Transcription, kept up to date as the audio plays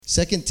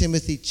2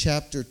 Timothy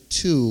chapter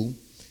 2,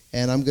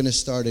 and I'm going to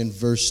start in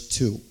verse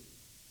 2.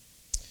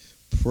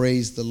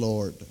 Praise the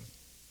Lord.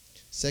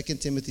 2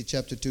 Timothy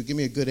chapter 2. Give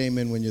me a good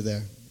amen when you're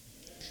there.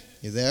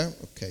 You there?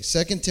 Okay.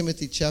 2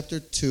 Timothy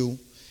chapter 2,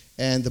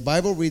 and the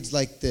Bible reads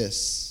like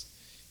this.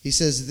 He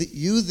says,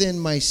 "You then,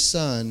 my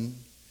son,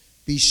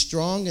 be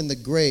strong in the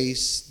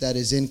grace that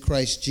is in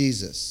Christ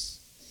Jesus.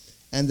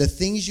 And the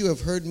things you have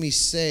heard me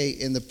say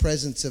in the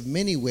presence of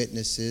many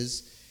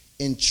witnesses,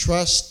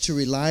 entrust to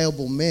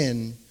reliable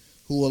men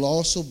who will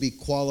also be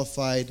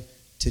qualified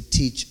to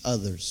teach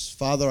others."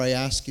 Father, I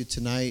ask you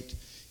tonight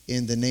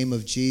in the name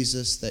of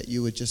Jesus that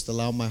you would just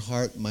allow my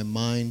heart, my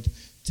mind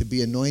to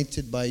be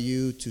anointed by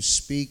you, to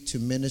speak, to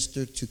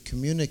minister, to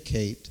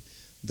communicate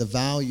the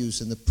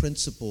values and the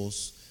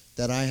principles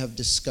that I have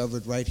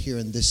discovered right here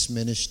in this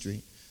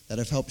ministry, that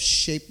have helped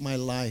shape my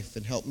life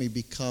and help me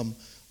become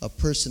a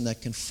person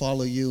that can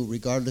follow you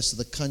regardless of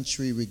the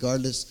country,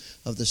 regardless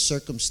of the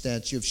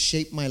circumstance. You have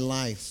shaped my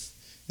life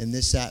in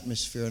this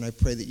atmosphere, and I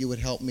pray that you would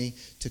help me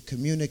to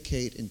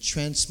communicate and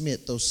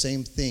transmit those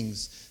same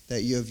things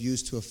that you have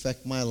used to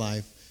affect my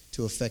life,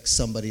 to affect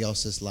somebody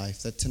else's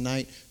life. That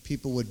tonight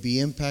people would be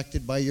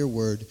impacted by your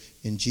word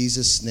in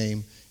Jesus'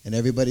 name. And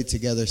everybody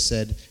together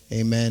said,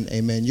 amen,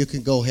 amen. You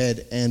can go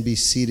ahead and be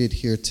seated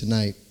here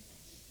tonight.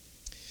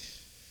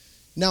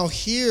 Now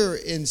here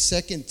in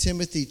 2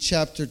 Timothy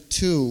chapter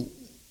 2,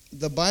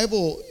 the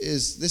Bible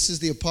this is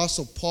the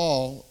Apostle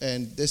Paul,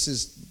 and this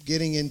is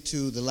getting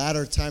into the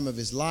latter time of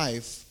his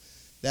life,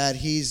 that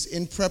he's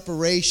in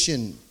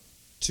preparation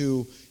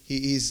to,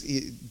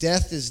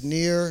 death is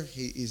near,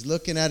 he's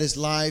looking at his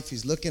life,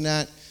 he's looking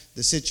at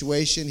the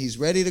situation, he's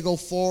ready to go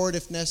forward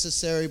if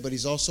necessary, but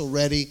he's also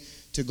ready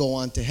to go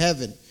on to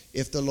heaven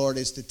if the Lord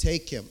is to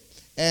take him.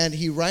 And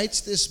he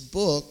writes this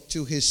book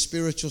to his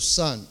spiritual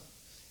son.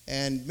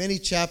 And many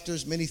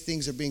chapters, many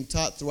things are being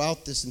taught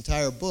throughout this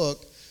entire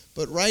book.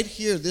 But right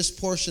here, this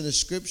portion of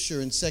Scripture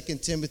in 2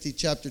 Timothy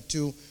chapter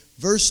 2,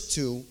 verse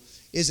 2,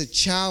 is a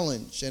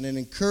challenge and an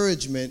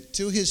encouragement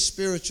to his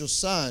spiritual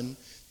son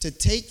to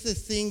take the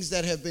things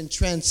that have been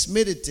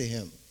transmitted to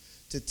him,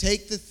 to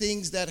take the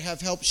things that have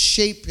helped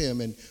shape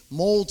him and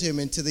mold him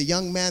into the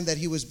young man that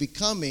he was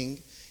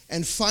becoming,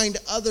 and find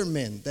other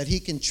men that he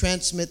can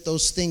transmit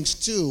those things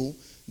to,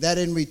 that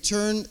in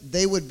return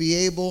they would be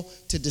able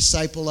to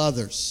disciple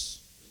others.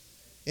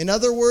 In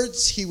other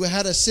words, he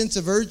had a sense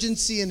of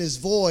urgency in his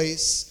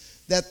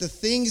voice that the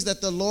things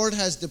that the Lord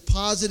has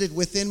deposited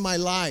within my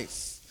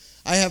life,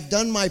 I have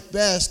done my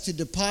best to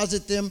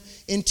deposit them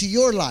into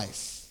your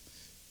life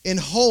in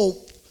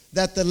hope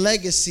that the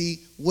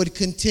legacy would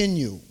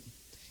continue,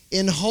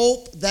 in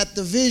hope that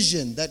the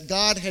vision that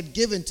God had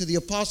given to the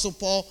Apostle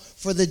Paul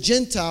for the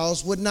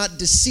Gentiles would not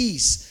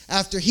decease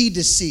after he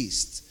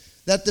deceased.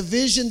 That the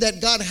vision that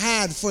God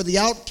had for the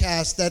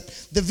outcast, that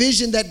the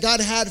vision that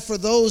God had for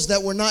those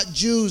that were not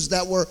Jews,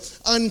 that were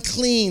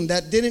unclean,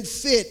 that didn't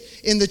fit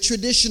in the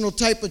traditional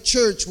type of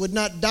church would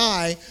not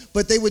die,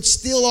 but they would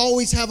still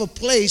always have a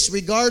place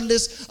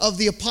regardless of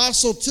the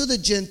apostle to the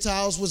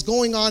Gentiles was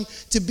going on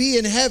to be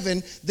in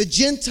heaven. The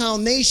Gentile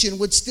nation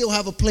would still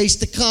have a place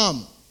to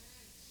come.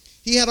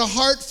 He had a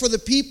heart for the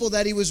people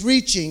that he was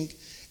reaching,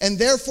 and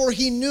therefore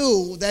he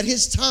knew that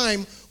his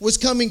time was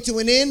coming to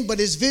an end, but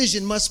his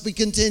vision must be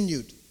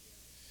continued.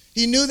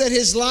 He knew that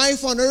his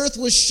life on earth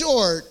was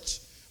short,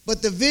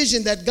 but the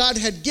vision that God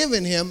had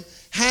given him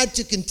had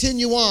to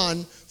continue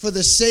on for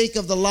the sake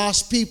of the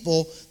lost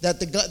people that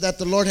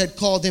the Lord had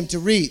called him to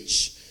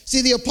reach.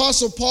 See, the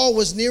Apostle Paul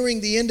was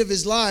nearing the end of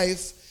his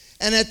life,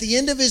 and at the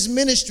end of his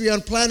ministry on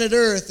planet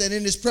Earth and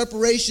in his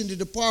preparation to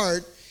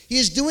depart, he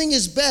is doing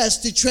his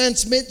best to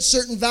transmit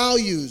certain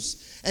values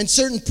and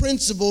certain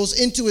principles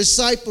into his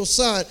disciple,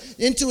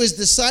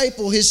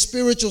 his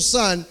spiritual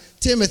son,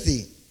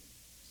 Timothy.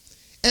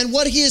 And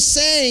what he is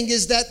saying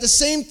is that the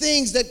same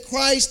things that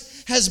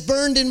Christ has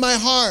burned in my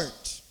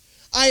heart,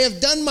 I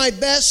have done my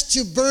best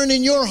to burn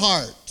in your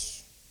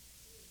heart.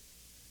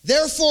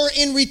 Therefore,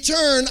 in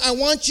return, I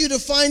want you to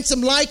find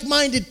some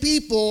like-minded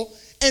people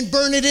and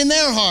burn it in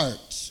their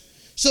heart,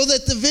 so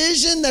that the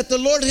vision that the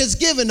Lord has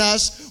given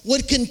us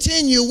would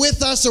continue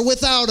with us or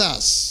without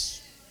us.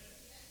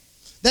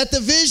 That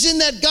the vision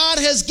that God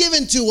has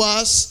given to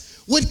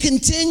us would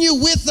continue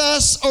with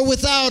us or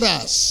without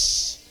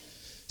us.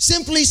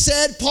 Simply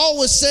said, Paul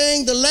was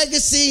saying the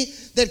legacy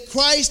that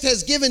Christ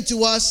has given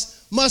to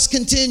us must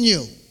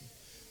continue.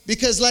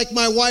 Because like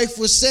my wife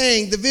was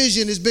saying, the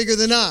vision is bigger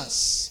than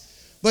us.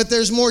 But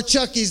there's more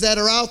Chuckies that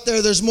are out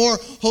there. There's more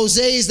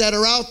Jose's that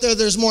are out there.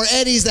 There's more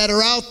Eddies that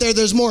are out there.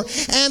 There's more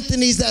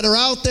Anthony's that are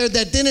out there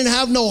that didn't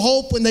have no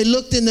hope when they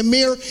looked in the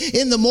mirror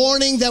in the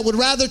morning, that would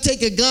rather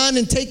take a gun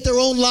and take their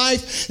own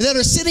life, that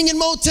are sitting in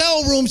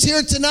motel rooms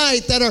here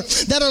tonight, that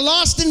are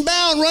lost and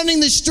bound, running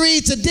the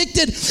streets,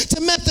 addicted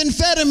to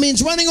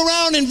methamphetamines, running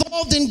around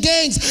involved in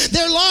gangs.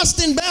 They're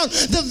lost and bound.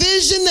 The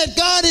vision that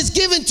God has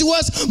given to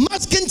us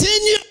must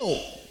continue,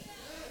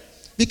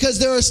 because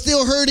there are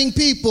still hurting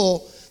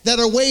people that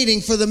are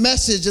waiting for the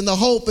message and the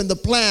hope and the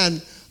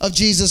plan of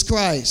Jesus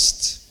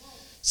Christ.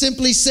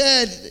 simply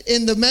said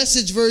in the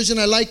Message version,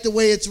 I like the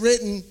way it's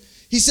written.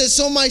 He says,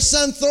 so my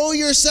son, throw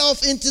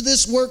yourself into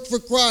this work for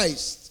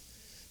Christ.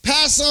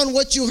 Pass on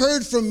what you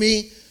heard from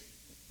me,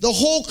 the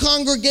whole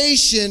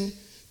congregation.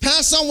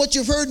 Pass on what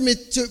you've heard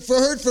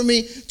from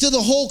me to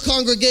the whole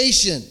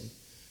congregation,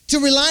 to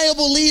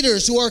reliable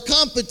leaders who are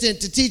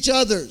competent to teach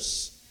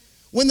others.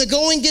 When the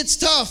going gets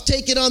tough,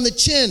 take it on the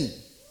chin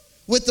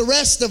with the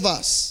rest of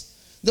us,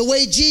 the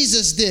way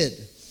Jesus did.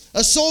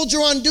 A soldier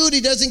on duty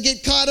doesn't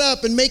get caught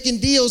up in making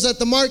deals at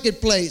the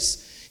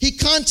marketplace. He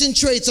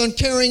concentrates on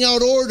carrying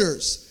out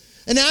orders.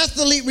 An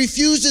athlete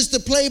refuses to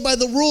play by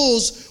the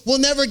rules will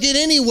never get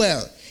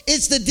anywhere.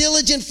 It's the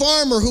diligent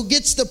farmer who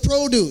gets the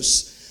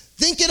produce.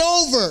 Think it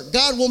over.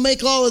 God will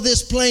make all of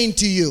this plain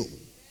to you.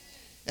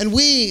 And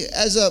we,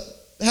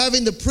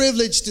 having the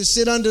privilege to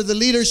sit under the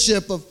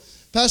leadership of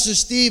Pastor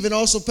Steve and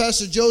also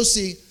Pastor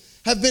Josie,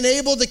 have been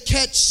able to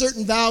catch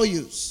certain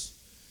values,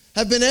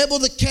 have been able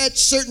to catch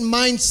certain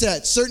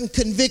mindsets, certain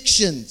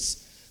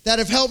convictions that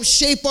have helped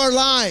shape our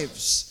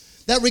lives.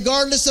 That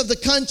regardless of the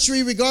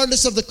country,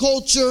 regardless of the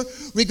culture,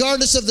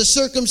 regardless of the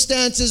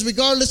circumstances,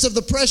 regardless of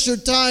the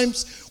pressured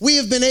times, we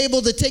have been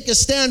able to take a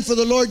stand for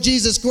the Lord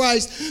Jesus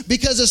Christ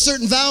because of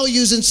certain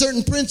values and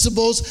certain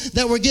principles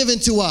that were given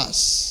to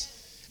us.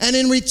 And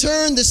in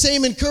return, the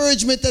same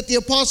encouragement that the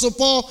Apostle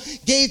Paul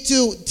gave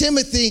to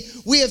Timothy,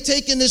 we have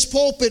taken this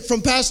pulpit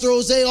from Pastor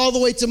Jose all the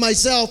way to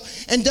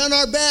myself and done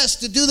our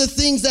best to do the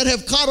things that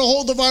have caught a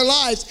hold of our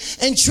lives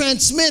and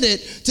transmit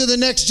it to the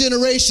next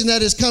generation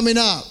that is coming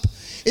up.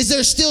 Is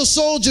there still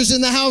soldiers in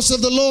the house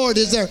of the Lord?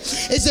 Is there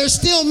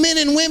still men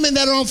and women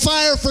that are on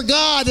fire for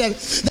God,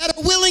 that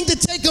are willing to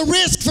take a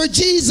risk for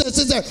Jesus?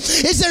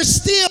 Is there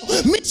still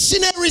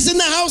missionaries in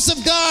the house of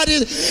God?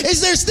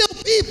 Is there still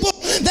people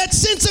that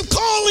sense of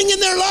calling in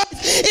their life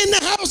in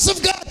the house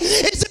of God?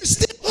 Is there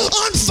still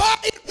on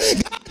fire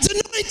God's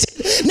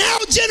anointed now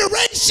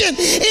generation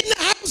in the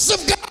house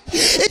of God?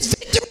 It's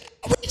Victory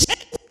Outreach.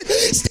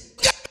 Still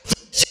got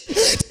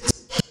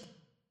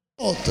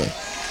altar.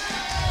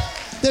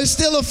 There's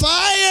still a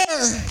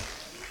fire.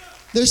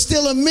 There's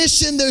still a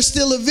mission. There's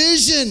still a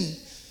vision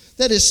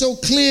that is so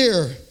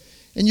clear.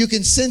 And you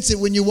can sense it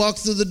when you walk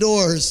through the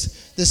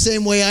doors the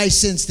same way I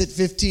sensed it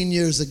 15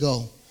 years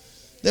ago.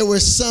 There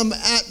was some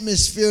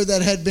atmosphere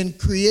that had been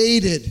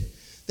created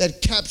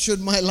that captured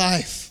my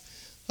life.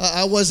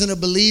 I wasn't a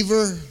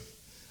believer.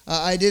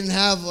 I didn't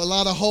have a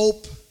lot of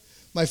hope.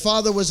 My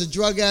father was a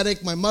drug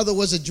addict. My mother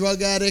was a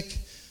drug addict.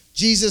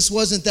 Jesus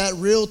wasn't that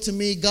real to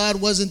me. God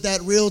wasn't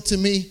that real to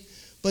me.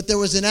 But there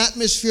was an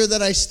atmosphere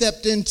that I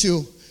stepped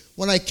into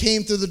when I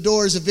came through the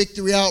doors of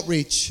Victory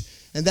Outreach.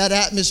 And that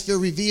atmosphere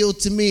revealed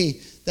to me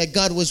that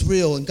God was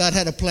real and God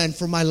had a plan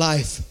for my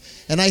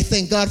life. And I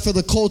thank God for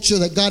the culture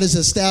that God has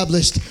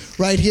established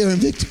right here in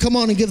Victory. Come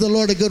on and give the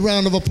Lord a good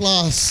round of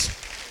applause.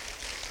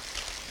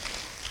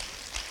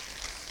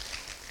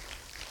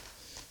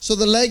 So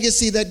the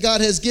legacy that God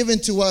has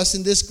given to us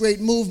in this great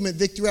movement,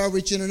 Victory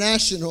Outreach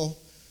International,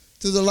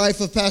 through the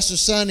life of Pastor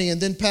Sonny and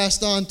then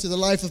passed on to the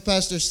life of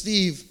Pastor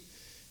Steve,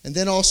 and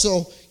then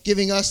also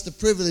giving us the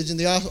privilege and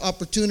the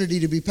opportunity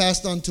to be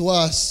passed on to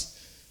us,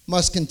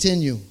 must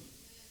continue.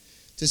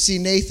 To see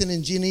Nathan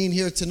and Janine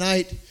here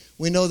tonight,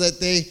 we know that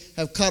they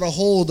have caught a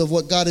hold of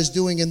what God is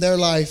doing in their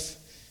life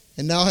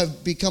and now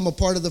have become a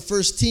part of the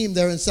first team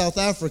there in South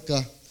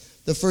Africa,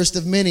 the first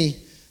of many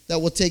that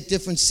will take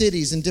different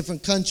cities and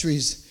different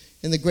countries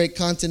in the great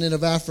continent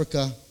of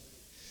Africa.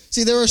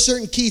 See, there are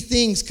certain key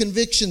things,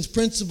 convictions,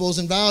 principles,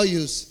 and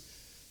values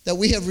that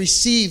we have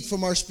received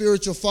from our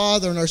spiritual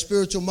father and our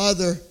spiritual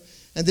mother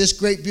and this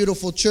great,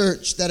 beautiful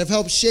church that have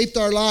helped shape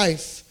our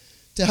life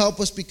to help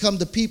us become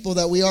the people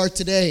that we are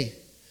today.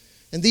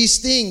 And these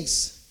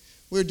things,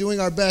 we're doing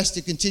our best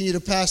to continue to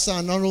pass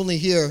on, not only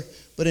here,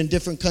 but in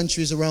different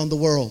countries around the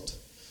world.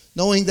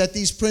 Knowing that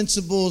these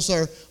principles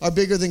are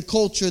bigger than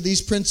culture,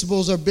 these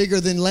principles are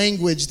bigger than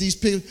language, these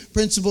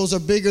principles are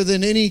bigger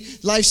than any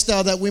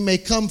lifestyle that we may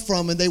come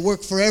from, and they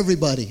work for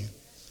everybody.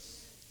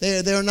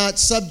 They're not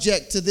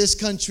subject to this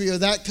country or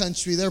that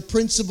country. They're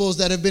principles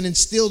that have been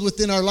instilled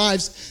within our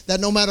lives that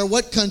no matter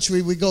what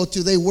country we go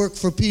to, they work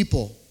for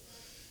people.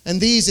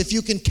 And these, if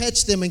you can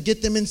catch them and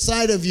get them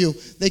inside of you,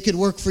 they could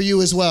work for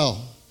you as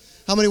well.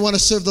 How many want to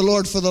serve the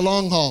Lord for the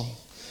long haul?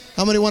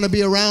 How many want to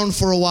be around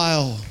for a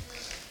while?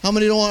 How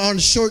many don't want on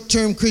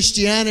short-term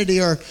Christianity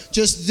or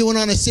just doing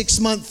on a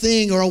 6-month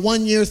thing or a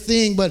 1-year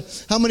thing?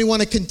 But how many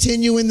want to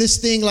continue in this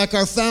thing like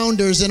our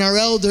founders and our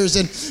elders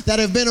and that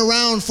have been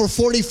around for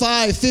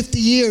 45, 50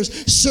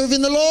 years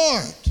serving the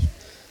Lord?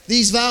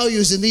 These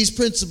values and these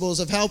principles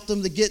have helped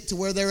them to get to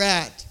where they're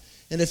at.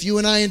 And if you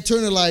and I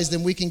internalize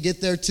them, we can get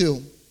there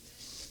too.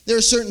 There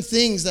are certain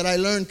things that I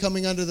learned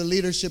coming under the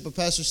leadership of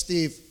Pastor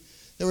Steve.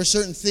 There were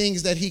certain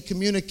things that he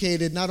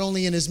communicated not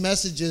only in his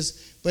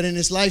messages, but in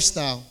his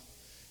lifestyle.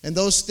 And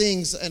those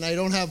things, and I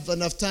don't have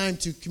enough time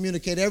to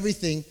communicate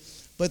everything,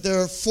 but there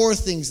are 4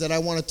 things that I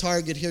want to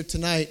target here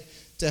tonight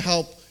to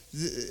help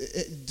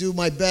do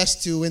my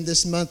best to, in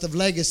this month of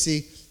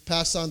legacy,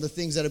 pass on the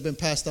things that have been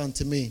passed on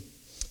to me.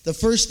 The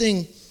first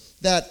thing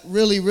that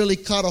really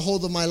caught a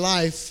hold of my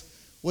life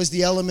was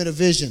the element of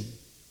vision.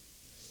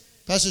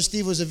 Pastor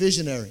Steve was a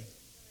visionary.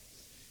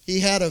 He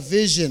had a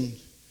vision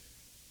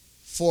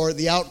for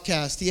the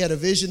outcast. He had a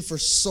vision for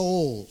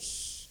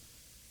souls.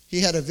 He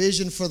had a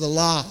vision for the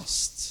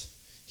lost.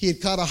 He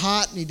had caught a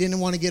hot and he didn't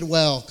want to get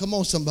well. Come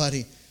on,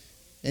 somebody.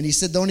 And he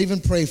said, don't even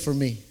pray for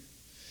me.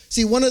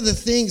 See, one of the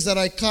things that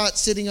I caught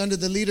sitting under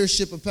the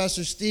leadership of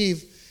Pastor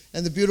Steve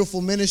and the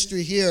beautiful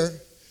ministry here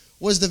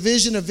was the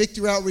vision of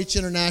Victory Outreach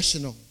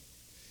International.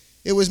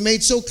 It was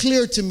made so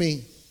clear to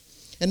me.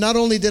 And not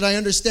only did I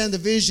understand the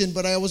vision,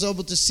 but I was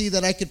able to see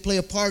that I could play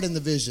a part in the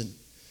vision.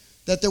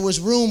 That there was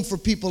room for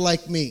people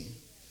like me.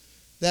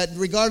 That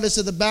regardless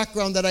of the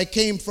background that I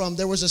came from,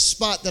 there was a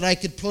spot that I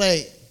could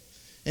play.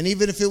 And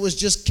even if it was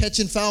just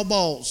catching foul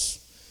balls,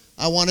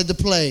 I wanted to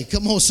play.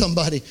 Come on,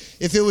 somebody.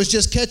 If it was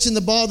just catching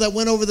the ball that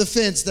went over the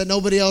fence that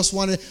nobody else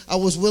wanted, I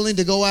was willing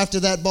to go after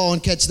that ball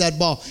and catch that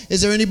ball.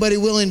 Is there anybody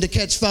willing to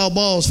catch foul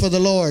balls for the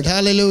Lord?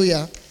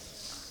 Hallelujah.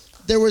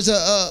 There was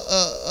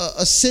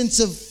a sense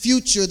of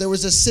future. There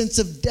was a sense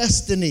of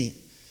destiny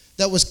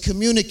that was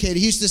communicated.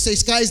 He used to say,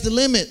 sky's the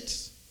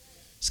limit.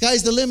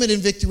 Sky's the limit in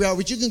Victory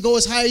Outreach. You can go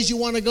as high as you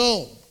want to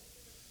go.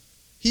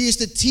 He used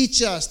to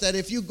teach us that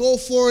if you go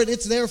for it,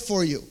 it's there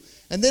for you.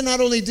 And then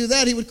not only do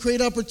that, he would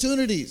create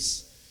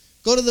opportunities.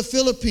 Go to the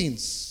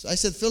Philippines. I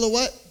said,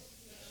 what?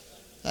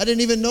 I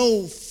didn't even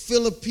know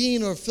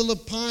Philippine or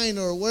Philippine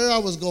or where I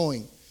was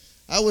going.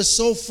 I was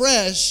so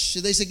fresh.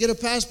 They said, get a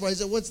passport. I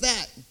said, what's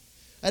that?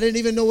 I didn't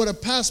even know what a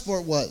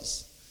passport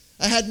was.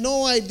 I had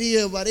no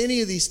idea about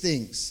any of these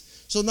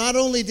things. So not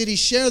only did he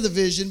share the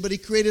vision, but he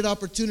created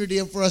opportunity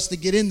for us to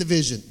get in the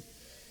vision.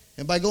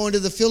 And by going to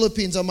the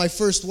Philippines on my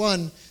first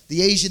one,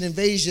 the Asian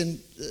invasion,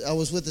 I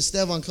was with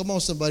Esteban. Come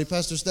on, somebody,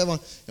 Pastor Esteban.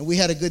 And we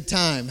had a good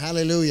time.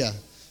 Hallelujah.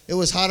 It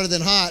was hotter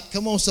than hot.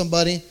 Come on,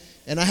 somebody.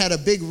 And I had a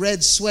big red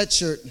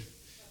sweatshirt.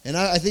 And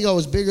I think I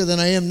was bigger than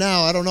I am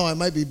now. I don't know. I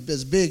might be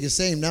as big as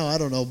same now. I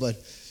don't know. But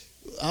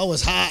I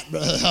was hot,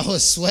 brother. I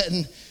was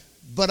sweating.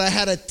 But I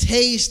had a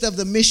taste of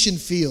the mission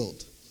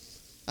field.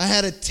 I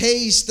had a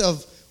taste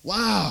of,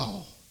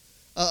 wow,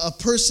 a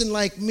person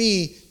like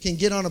me can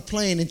get on a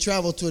plane and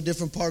travel to a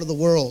different part of the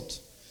world.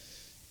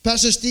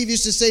 Pastor Steve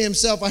used to say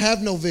himself, I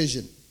have no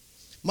vision.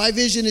 My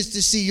vision is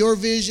to see your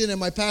vision and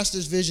my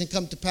pastor's vision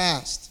come to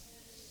pass.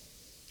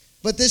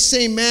 But this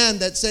same man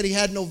that said he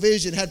had no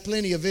vision had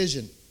plenty of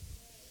vision.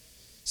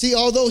 See,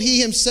 although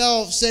he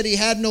himself said he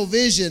had no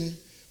vision,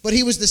 but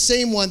he was the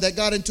same one that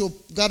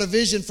got a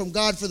vision from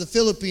God for the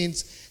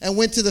Philippines and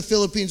went to the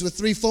Philippines with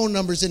 3 phone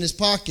numbers in his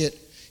pocket.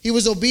 He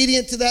was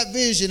obedient to that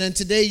vision, and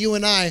today you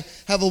and I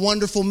have a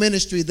wonderful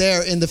ministry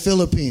there in the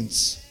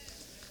Philippines.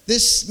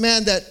 This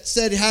man that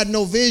said he had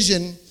no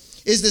vision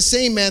is the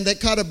same man that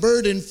caught a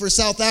burden for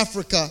South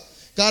Africa,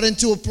 got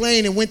into a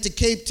plane and went to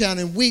Cape Town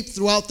and wept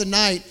throughout the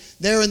night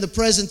there in the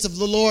presence of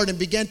the Lord and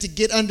began to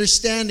get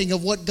understanding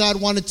of what God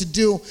wanted to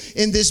do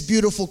in this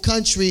beautiful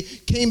country,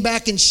 came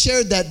back and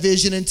shared that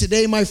vision. And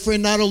today, my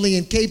friend, not only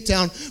in Cape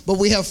Town, but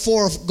we have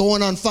 4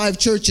 going on 5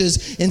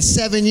 churches in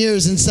 7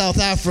 years in South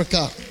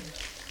Africa.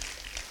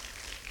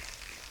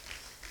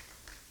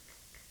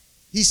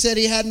 He said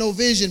he had no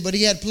vision, but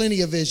he had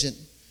plenty of vision.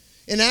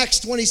 In Acts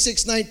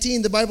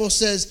 26:19, the Bible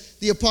says,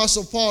 the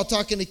Apostle Paul,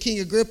 talking to King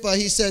Agrippa,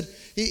 he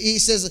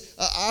says,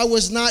 I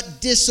was not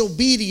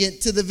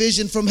disobedient to the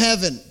vision from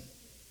heaven.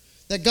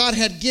 That God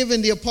had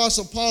given the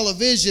Apostle Paul a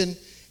vision,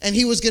 and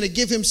he was going to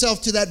give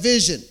himself to that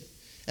vision.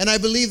 And I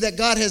believe that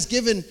God has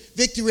given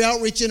Victory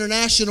Outreach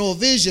International a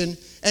vision,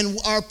 and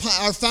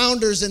our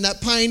founders and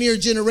that pioneer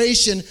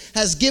generation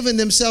has given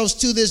themselves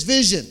to this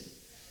vision.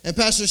 And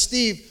Pastor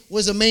Steve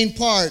was a main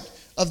part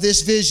of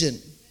this vision.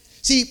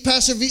 See,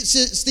 Pastor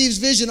Steve's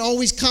vision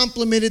always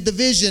complemented the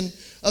vision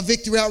of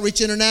Victory Outreach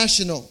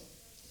International.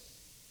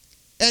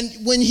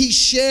 And when he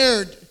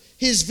shared,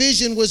 his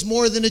vision was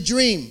more than a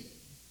dream.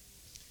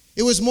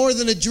 It was more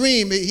than a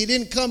dream. He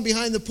didn't come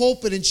behind the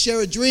pulpit and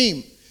share a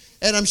dream.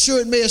 And I'm sure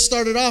it may have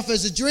started off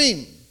as a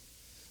dream.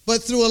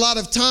 But through a lot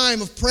of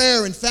time of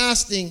prayer and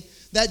fasting,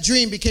 that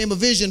dream became a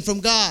vision from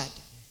God.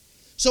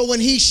 So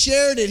when he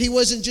shared it, he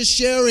wasn't just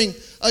sharing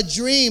a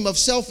dream of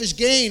selfish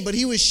gain, but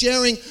he was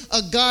sharing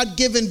a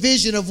God-given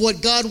vision of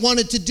what God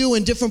wanted to do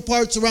in different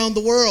parts around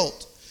the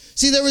world.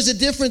 See, there is a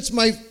difference,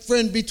 my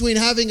friend, between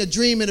having a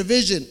dream and a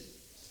vision.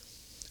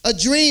 A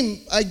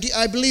dream,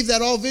 I believe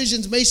that all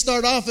visions may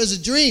start off as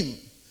a dream.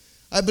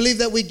 I believe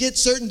that we get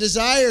certain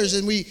desires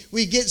and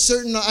we get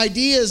certain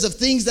ideas of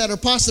things that are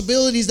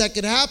possibilities that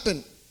could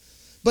happen.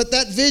 But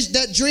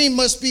that dream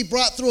must be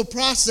brought through a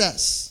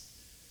process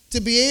to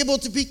be able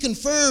to be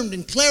confirmed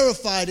and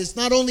clarified. It's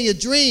not only a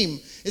dream,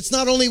 it's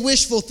not only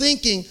wishful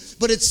thinking,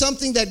 but it's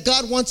something that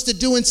God wants to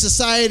do in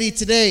society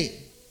today.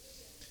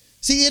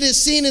 See, it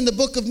is seen in the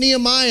book of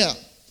Nehemiah.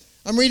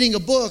 I'm reading a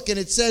book and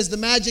it says the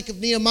magic of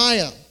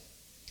Nehemiah.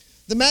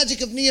 The magic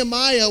of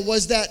Nehemiah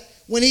was that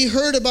when he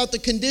heard about the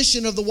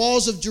condition of the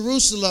walls of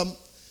Jerusalem,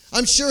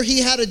 I'm sure he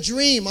had a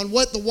dream on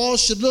what the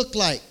walls should look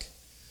like.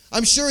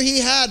 I'm sure he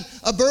had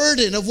a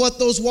burden of what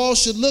those walls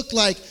should look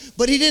like.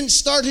 But he didn't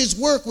start his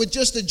work with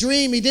just a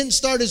dream. He didn't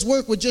start his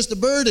work with just a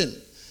burden.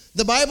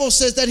 The Bible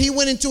says that he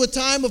went into a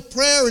time of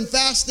prayer and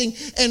fasting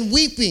and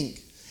weeping.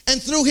 And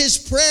through his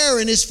prayer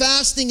and his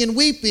fasting and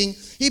weeping,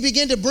 he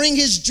began to bring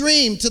his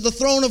dream to the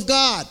throne of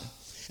God.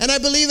 And I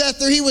believe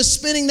after he was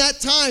spending that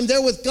time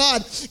there with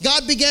God,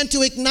 God began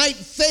to ignite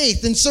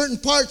faith in certain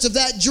parts of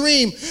that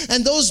dream.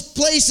 And those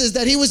places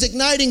that he was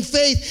igniting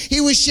faith,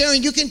 he was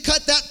sharing, you can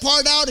cut that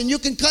part out and you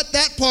can cut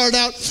that part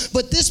out.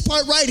 But this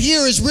part right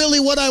here is really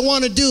what I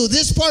want to do.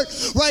 This part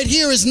right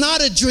here is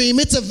not a dream.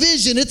 It's a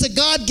vision. It's a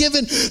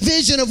God-given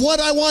vision of what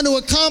I want to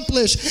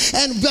accomplish.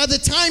 And by the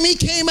time he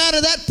came out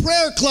of that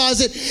prayer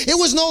closet, it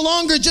was no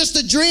longer just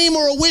a dream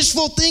or a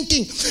wishful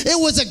thinking.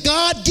 It was a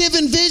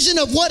God-given vision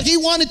of what he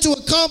wanted to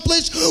accomplish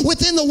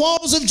within the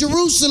walls of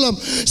Jerusalem.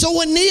 So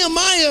when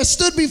Nehemiah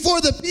stood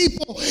before the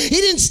people, he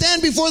didn't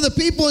stand before the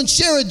people and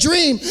share a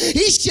dream.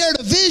 He shared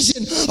a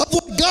vision of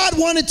what God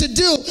wanted to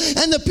do.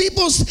 And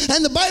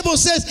the Bible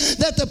says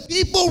that the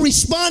people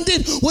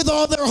responded with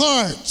all their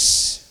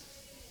hearts.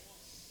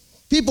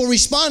 People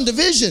respond to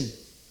vision,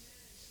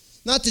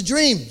 not to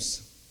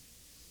dreams.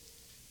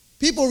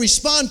 People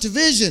respond to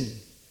vision.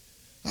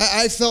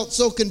 I felt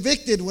so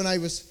convicted when I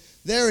was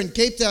there in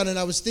Cape Town, and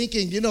I was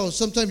thinking,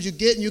 sometimes you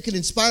get and you can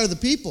inspire the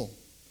people.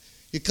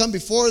 You come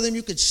before them,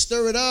 you could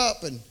stir it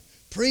up and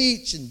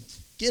preach and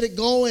get it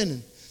going.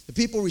 And the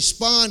people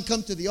respond,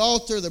 come to the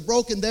altar, they're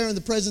broken there in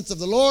the presence of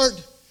the Lord.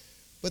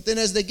 But then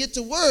as they get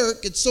to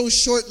work, it's so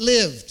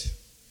short-lived.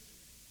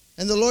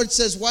 And the Lord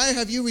says, why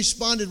have you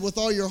responded with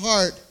all your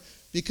heart?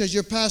 Because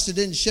your pastor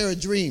didn't share a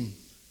dream.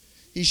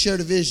 He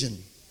shared a vision.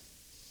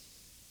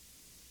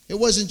 It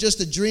wasn't just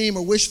a dream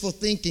or wishful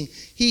thinking.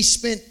 He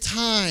spent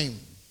time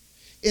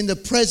in the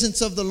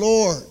presence of the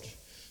Lord.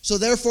 So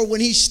therefore,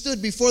 when he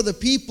stood before the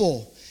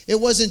people, it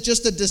wasn't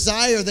just a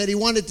desire that he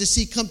wanted to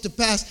see come to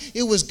pass.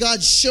 It was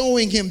God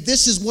showing him,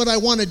 this is what I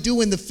want to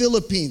do in the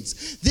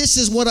Philippines. This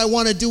is what I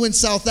want to do in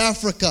South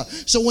Africa.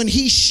 So when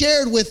he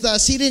shared with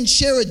us, he didn't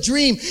share a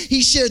dream.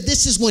 He shared,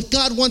 this is what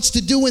God wants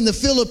to do in the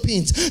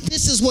Philippines.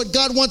 This is what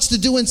God wants to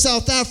do in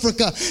South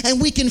Africa.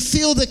 And we can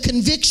feel the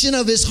conviction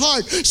of his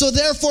heart. So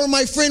therefore,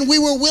 my friend, we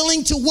were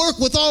willing to work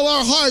with all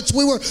our hearts.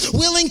 We were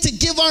willing to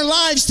give our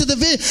lives to the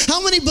vision.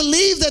 How many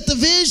believe that the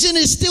vision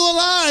is still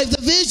alive?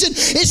 The vision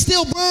is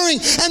still burning.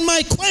 And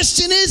my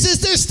question is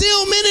there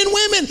still men and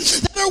women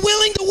that are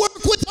willing to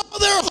work with all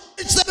their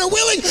hearts, that are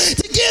willing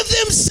to give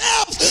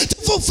themselves to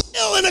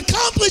fulfill and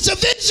accomplish a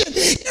vision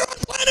here on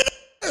planet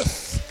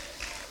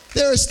Earth?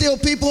 There are still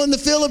people in the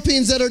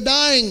Philippines that are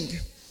dying.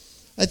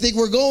 I think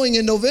we're going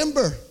in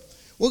November.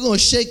 We're going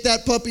to shake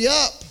that puppy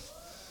up.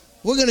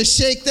 We're going to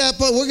shake that,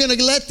 but we're going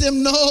to let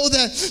them know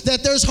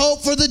that there's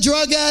hope for the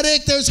drug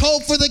addict. There's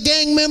hope for the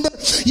gang member.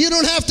 You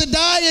don't have to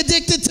die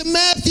addicted to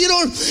meth. You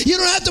don't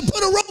have to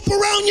put a rope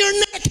around your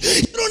neck.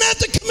 You don't have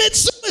to commit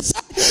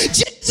suicide.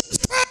 Jesus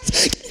Christ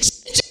can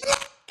change your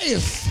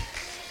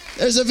life.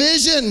 There's a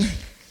vision,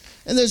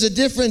 and there's a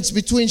difference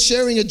between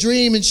sharing a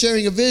dream and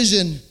sharing a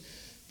vision.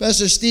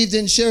 Pastor Steve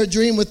didn't share a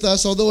dream with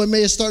us, although it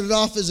may have started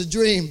off as a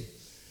dream.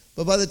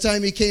 But by the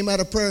time he came out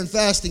of prayer and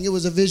fasting, it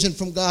was a vision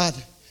from God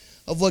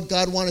of what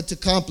God wanted to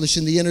accomplish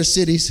in the inner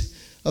cities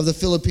of the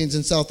Philippines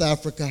and South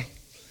Africa.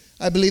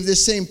 I believe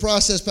this same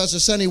process Pastor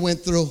Sonny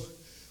went through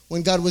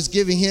when God was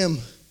giving him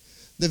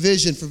the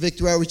vision for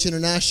Victory Outreach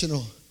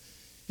International.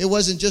 It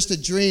wasn't just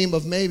a dream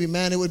of maybe,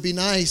 man, it would be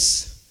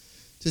nice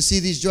to see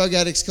these drug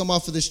addicts come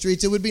off of the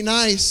streets. It would be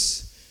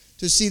nice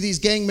to see these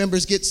gang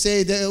members get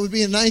saved. It would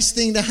be a nice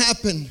thing to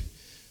happen.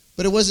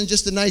 But it wasn't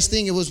just a nice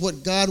thing. It was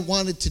what God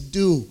wanted to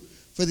do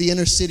for the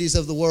inner cities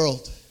of the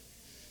world.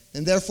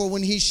 And therefore,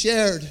 when he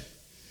shared,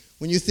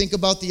 when you think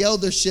about the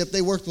eldership,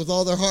 they worked with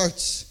all their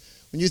hearts.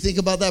 When you think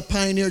about that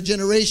pioneer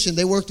generation,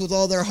 they worked with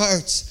all their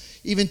hearts.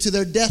 Even to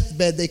their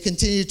deathbed, they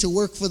continued to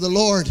work for the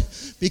Lord,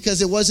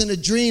 because it wasn't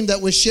a dream that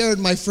was shared,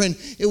 my friend.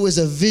 It was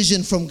a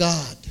vision from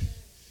God.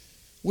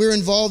 We're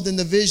involved in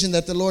the vision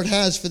that the Lord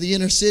has for the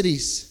inner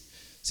cities.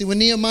 See, when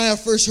Nehemiah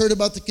first heard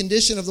about the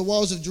condition of the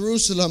walls of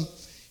Jerusalem,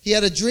 he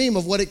had a dream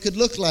of what it could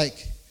look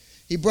like.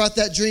 He brought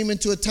that dream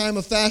into a time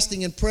of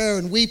fasting and prayer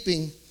and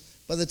weeping.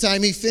 By the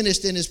time he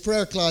finished in his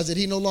prayer closet,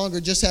 he no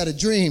longer just had a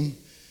dream,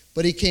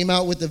 but he came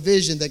out with a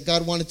vision that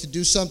God wanted to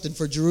do something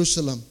for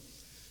Jerusalem.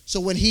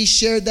 So when he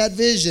shared that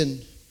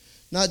vision,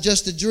 not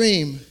just a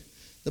dream,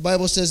 the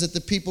Bible says that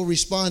the people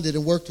responded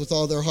and worked with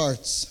all their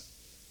hearts.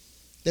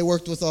 They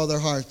worked with all their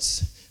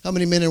hearts. How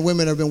many men and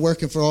women have been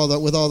working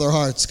with all their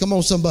hearts? Come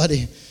on,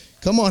 somebody.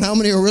 Come on, how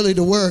many are ready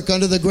to work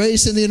under the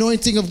grace and the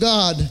anointing of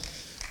God,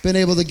 been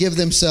able to give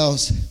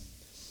themselves?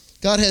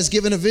 God has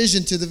given a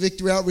vision to the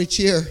Victory Outreach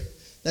here,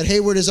 that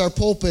Hayward is our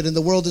pulpit and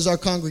the world is our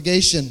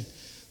congregation.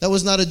 That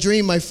was not a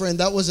dream, my friend.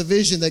 That was a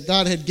vision that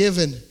God had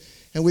given.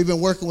 And we've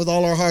been working with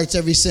all our hearts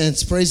ever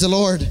since. Praise the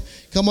Lord.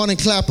 Come on and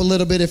clap a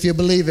little bit if you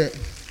believe it.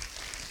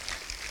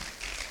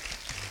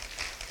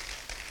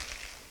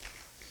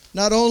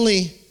 Not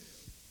only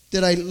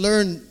did I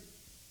learn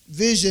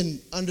vision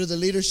under the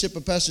leadership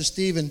of Pastor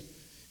Stephen,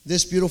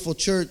 this beautiful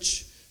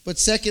church, but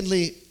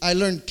secondly, I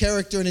learned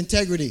character and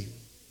integrity.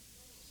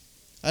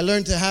 I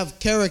learned to have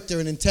character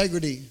and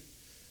integrity,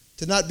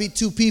 to not be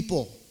two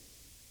people,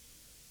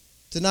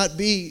 to not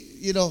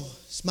be,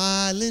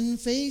 smiling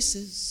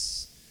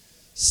faces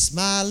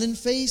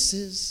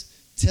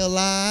tell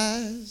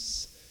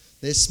lies.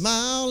 They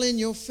smile in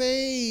your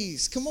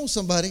face. Come on,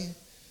 somebody.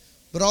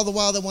 But all the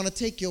while they want to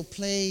take your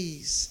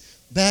place.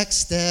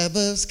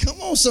 Backstabbers.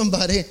 Come on,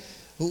 somebody.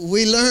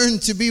 We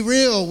learned to be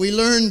real. We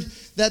learned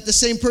that the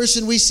same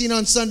person we seen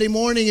on Sunday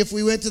morning, if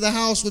we went to the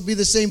house, would be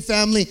the same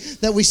family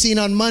that we seen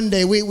on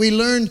Monday. We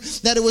learned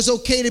that it was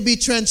okay to be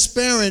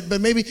transparent,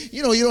 but maybe,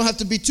 you don't have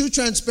to be too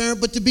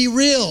transparent, but to be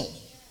real.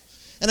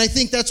 And I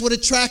think that's what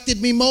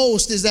attracted me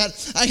most, is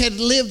that I had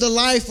lived a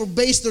life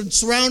based or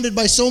surrounded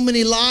by so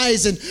many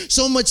lies and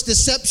so much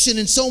deception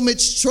and so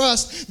much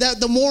trust, that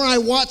the more I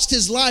watched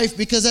his life,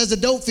 because as a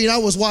dope fiend, I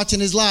was watching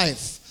his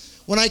life.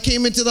 When I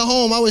came into the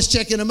home, I was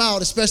checking him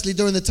out, especially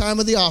during the time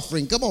of the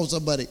offering. Come on,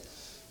 somebody.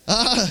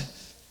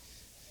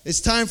 It's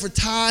time for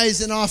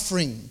tithes and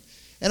offering.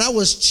 And I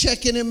was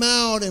checking him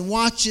out and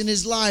watching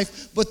his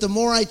life. But the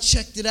more I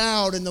checked it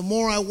out and the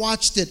more I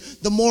watched it,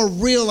 the more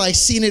real I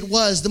seen it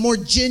was, the more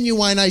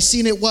genuine I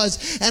seen it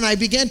was. And I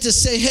began to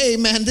say, hey,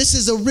 man, this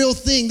is a real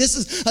thing. This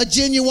is a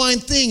genuine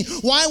thing.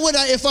 Why would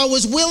I, if I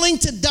was willing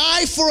to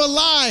die for a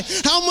lie,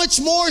 how much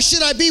more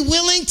should I be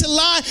willing to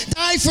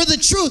die for the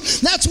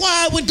truth? That's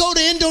why I would go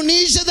to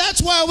Indonesia.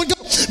 That's why I would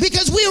go,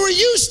 because we were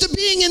used to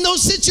being in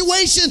those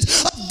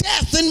situations of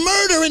death and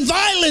murder and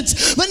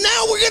violence. But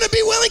now we're going to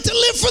be willing to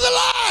live for the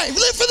lie.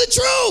 Live for the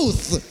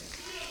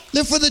truth.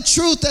 Live for the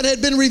truth that had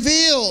been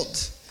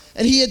revealed.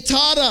 And he had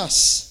taught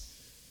us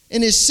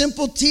in his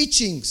simple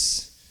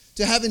teachings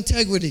to have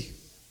integrity,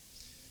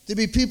 to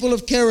be people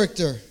of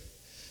character.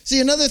 See,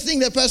 another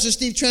thing that Pastor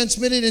Steve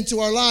transmitted into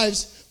our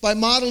lives by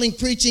modeling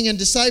preaching and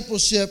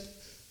discipleship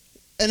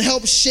and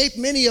helped shape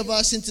many of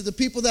us into the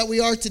people that we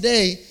are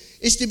today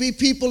is to be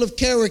people of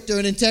character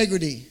and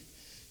integrity.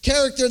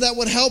 Character that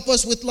would help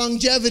us with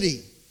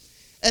longevity.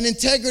 And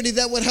integrity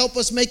that would help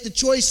us make the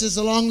choices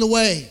along the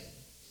way.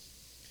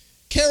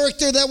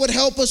 Character that would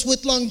help us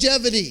with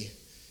longevity.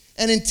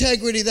 And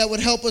integrity that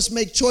would help us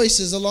make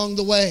choices along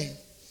the way.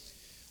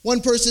 One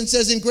person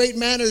says, in great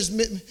matters,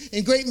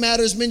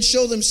 men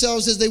show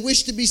themselves as they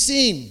wish to be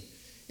seen.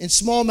 In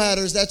small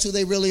matters, that's who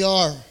they really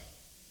are.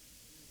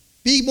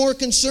 Be more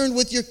concerned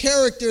with your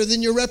character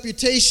than your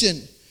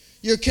reputation.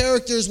 Your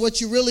character is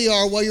what you really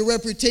are, while your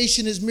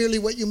reputation is merely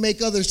what you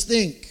make others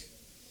think.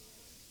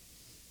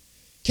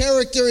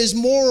 Character is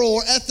moral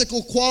or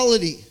ethical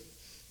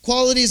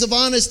qualities of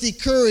honesty,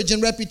 courage,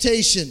 and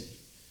reputation.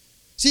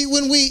 See,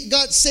 when we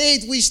got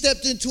saved, we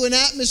stepped into an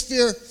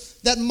atmosphere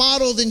that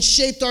modeled and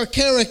shaped our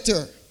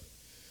character.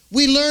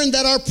 We learned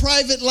that our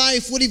private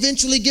life would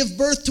eventually give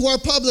birth to our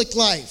public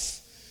life.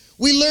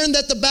 We learned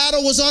that the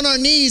battle was on our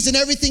knees and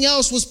everything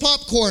else was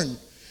popcorn.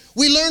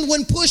 We learned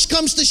when push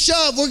comes to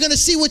shove, we're going to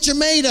see what you're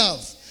made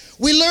of.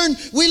 We learned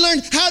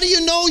how do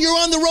you know you're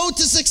on the road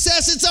to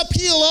success? It's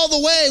uphill all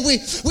the way.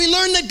 We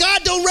learned that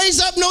God don't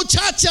raise up no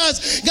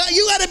cha-chas. God,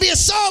 you got to be a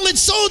solid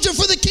soldier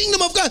for the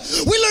kingdom of God.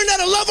 We learned how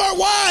to love our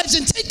wives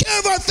and take care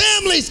of our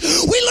families.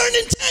 We learned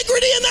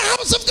integrity in the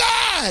house of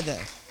God.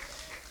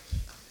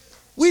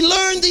 We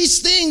learned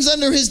these things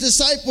under his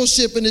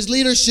discipleship and his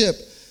leadership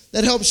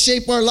that help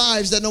shape our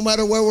lives, that no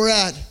matter where we're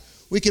at,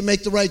 we can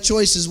make the right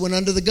choices. When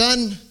under the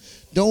gun,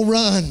 don't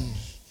run.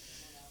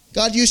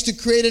 God used to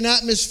create an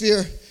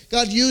atmosphere.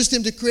 God used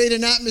him to create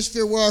an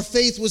atmosphere where our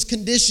faith was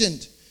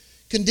conditioned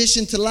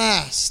to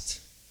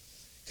last.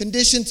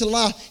 Conditioned to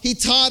last. He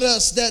taught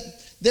us that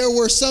there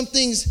were some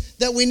things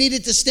that we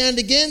needed to stand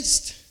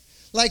against,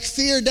 like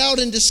fear, doubt,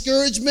 and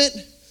discouragement.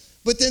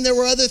 But then there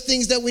were other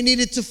things that we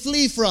needed to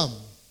flee from.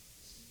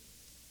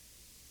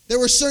 There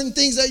were certain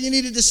things that you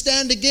needed to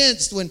stand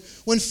against. When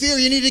fear,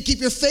 you needed to keep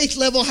your faith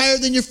level higher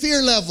than your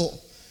fear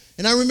level.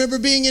 And I remember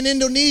being in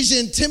Indonesia,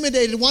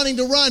 intimidated, wanting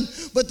to run.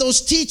 But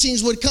those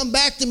teachings would come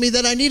back to me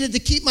that I needed to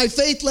keep my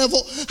faith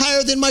level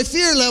higher than my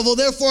fear level.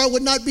 Therefore, I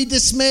would not be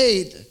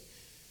dismayed.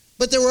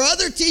 But there were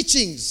other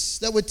teachings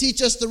that would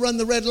teach us to run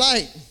the red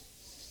light.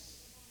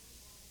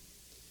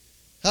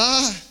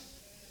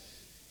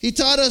 He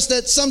taught us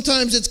that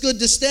sometimes it's good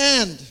to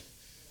stand,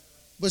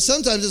 but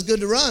sometimes it's good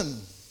to run.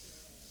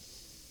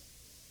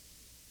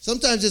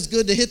 Sometimes it's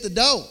good to hit the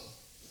dough.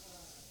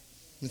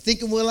 I'm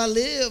thinking, will I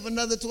live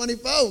another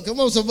 24?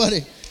 Come on,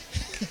 somebody.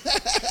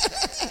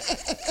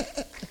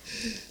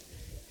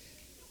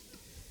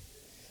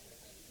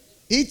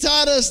 He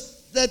taught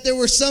us that there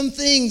were some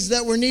things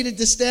that were needed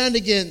to stand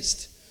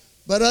against,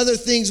 but other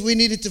things we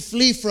needed to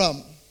flee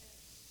from.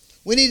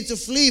 We needed to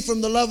flee from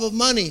the love of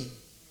money,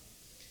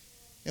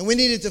 and we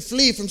needed to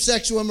flee from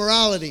sexual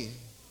immorality.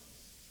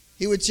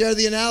 He would share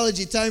the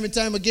analogy time and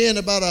time again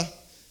about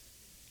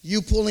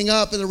you pulling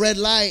up in a red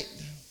light,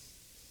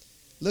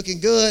 looking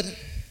good.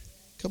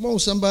 Come on,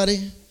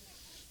 somebody.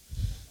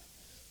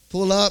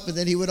 Pull up, and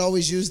then he would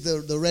always use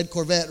the red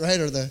Corvette, right?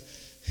 Or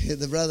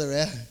the brother,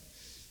 yeah.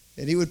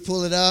 And he would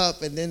pull it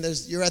up, and then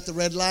you're at the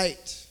red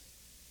light,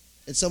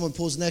 and someone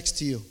pulls next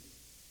to you.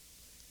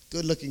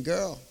 Good-looking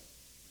girl.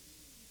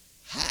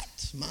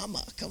 hot.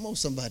 Mama, come on,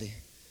 somebody.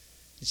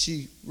 And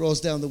she rolls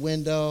down the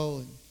window,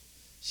 and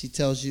she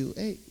tells you,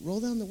 hey, roll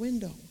down the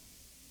window.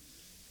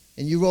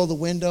 And you roll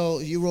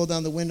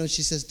down the window, and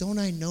she says, don't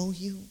I know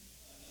you?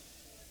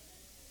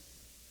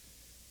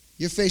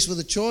 You're faced with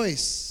a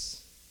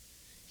choice.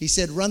 He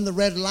said, run the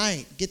red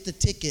light, get the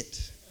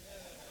ticket.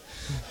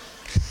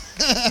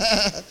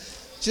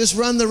 Just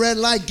run the red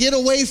light. Get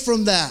away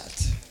from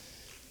that.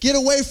 Get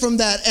away from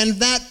that. And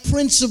that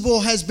principle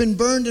has been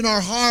burned in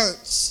our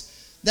hearts.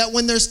 That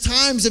when there's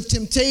times of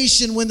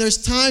temptation, when there's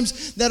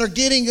times that are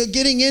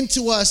getting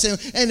into us,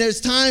 and there's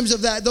times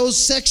of those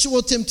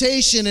sexual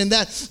temptation and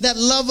that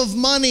love of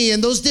money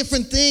and those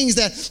different things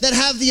that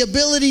have the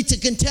ability to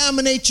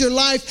contaminate your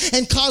life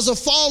and cause a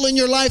fall in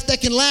your life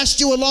that can last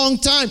you a long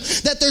time.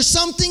 That there's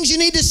some things you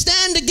need to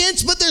stand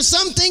against, but there's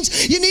some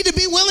things you need to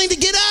be willing to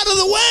get out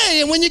of the way.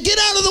 And when you get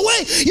out of the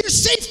way, you're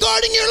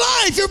safeguarding your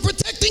life. You're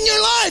protecting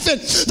your life. And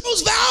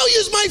those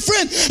values, my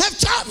friend, have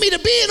taught me to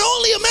be an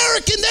only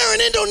American there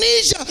in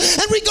Indonesia.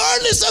 And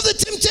regardless of the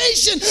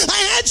temptation,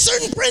 I had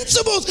certain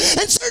principles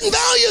and certain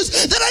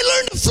values that I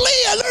learned to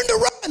flee, I learned to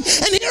run.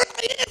 And here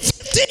I am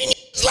 15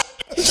 years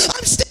later,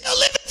 I'm still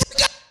living for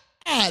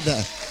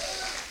God.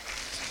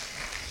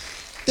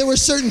 There were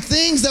certain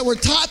things that were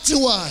taught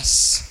to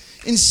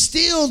us,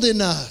 instilled in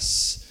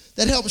us,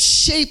 that help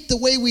shape the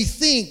way we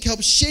think,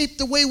 help shape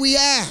the way we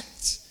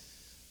act,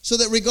 so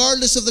that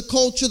regardless of the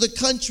culture, the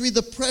country,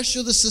 the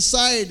pressure, the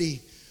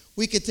society,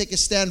 we could take a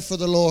stand for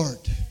the Lord.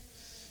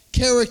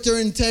 Character,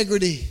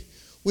 integrity,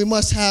 we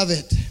must have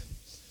it.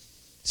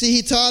 See,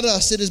 he taught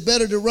us it is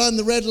better to run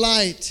the red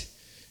light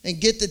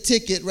and get the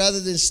ticket rather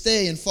than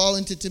stay and fall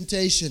into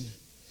temptation.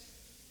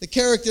 The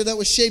character that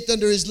was shaped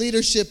under his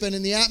leadership and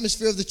in the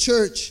atmosphere of the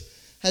church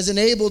has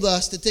enabled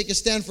us to take a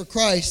stand for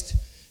Christ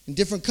in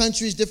different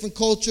countries, different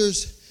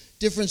cultures,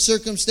 different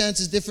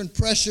circumstances, different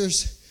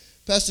pressures.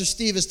 Pastor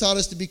Steve has taught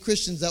us to be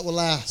Christians that will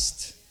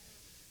last.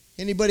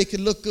 Anybody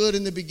can look good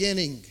in the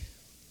beginning.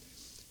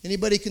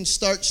 Anybody can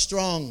start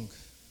strong.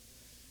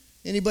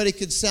 Anybody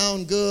could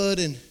sound good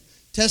and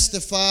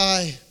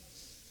testify.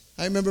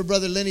 I remember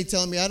Brother Lenny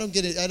telling me, I don't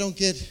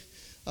get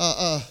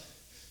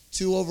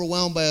too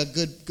overwhelmed by a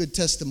good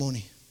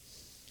testimony.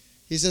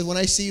 He says, when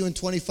I see you in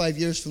 25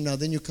 years from now,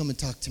 then you come and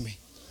talk to me.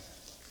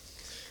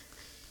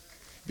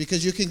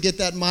 Because you can get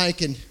that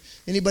mic and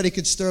anybody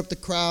could stir up the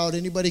crowd.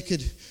 Anybody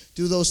could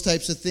do those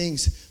types of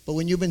things. But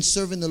when you've been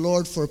serving the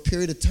Lord for a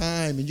period of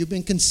time and you've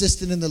been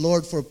consistent in the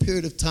Lord for a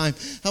period of time,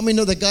 how many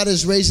know that God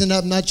is raising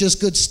up not just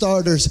good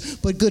starters,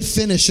 but good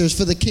finishers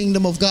for the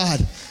kingdom of God?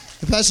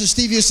 And Pastor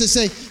Steve used to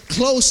say,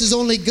 close is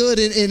only good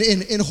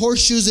in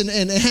horseshoes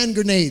and hand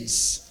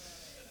grenades.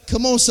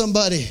 Come on,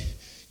 somebody.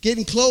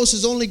 Getting close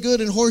is only good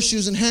in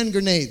horseshoes and hand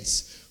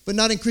grenades, but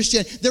not in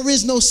Christianity. There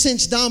is no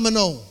cinch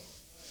domino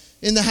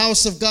in the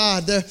house of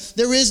God.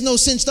 There is no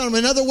cinch domino.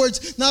 In other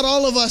words, not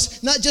all of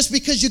us, not just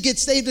because you get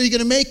saved are you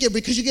going to make it,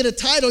 because you get a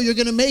title you're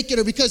going to make it,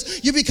 or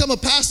because you become a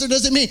pastor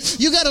doesn't mean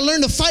you got to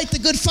learn to fight the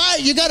good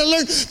fight. You got to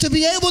learn to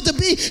be able to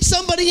be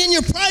somebody in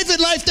your private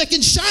life that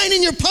can shine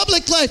in your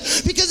public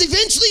life, because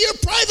eventually your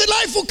private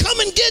life will come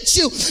and get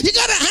you. You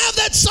got to have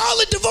that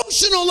solid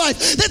devotional life,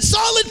 that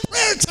solid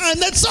prayer time,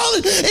 that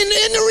solid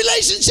in the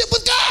relationship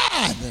with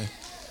God.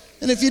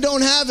 And if you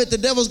don't have it, the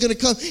devil's going to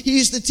come. He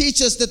used to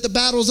teach us that the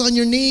battle's on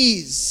your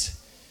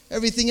knees.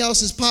 Everything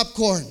else is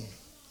popcorn.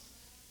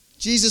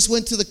 Jesus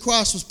went to the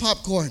cross was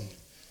popcorn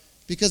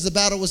because the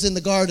battle was in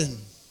the garden.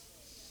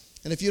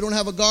 And if you don't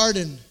have a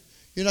garden,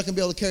 you're not going to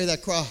be able to carry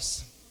that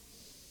cross.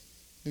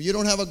 If you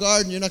don't have a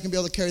garden, you're not going to be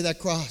able to carry that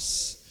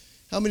cross.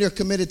 How many are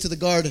committed to the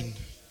garden?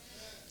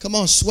 Come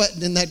on,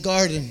 sweating in that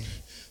garden,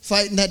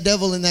 fighting that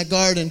devil in that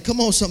garden.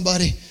 Come on,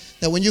 somebody.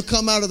 That when you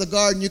come out of the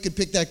garden, you can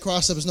pick that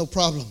cross up. It's no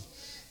problem.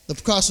 The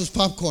cross was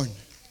popcorn.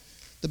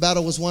 The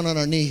battle was won on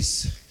our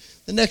knees.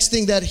 The next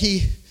thing that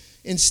he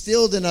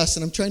instilled in us,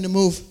 and I'm trying to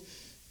move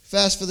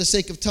fast for the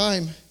sake of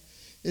time,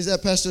 is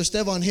that Pastor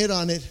Esteban hit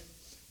on it,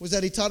 was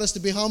that he taught us to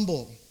be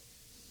humble.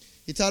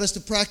 He taught us to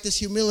practice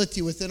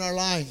humility within our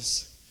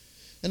lives.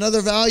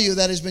 Another value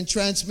that has been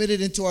transmitted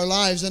into our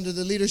lives under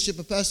the leadership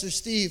of Pastor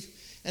Steve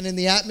and in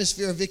the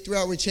atmosphere of Victory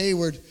Outreach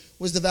Hayward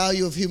was the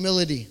value of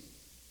humility.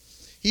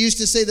 He used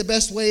to say the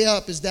best way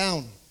up is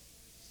down.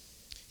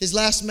 His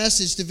last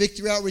message to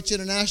Victory Outreach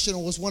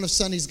International was one of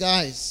Sonny's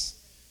guys.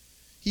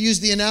 He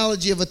used the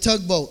analogy of a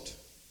tugboat.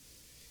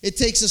 It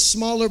takes a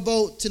smaller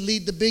boat to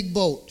lead the big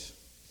boat.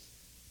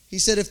 He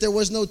said if there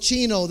was no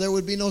Chino, there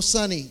would be no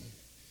Sonny.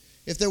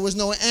 If there was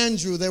no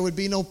Andrew, there would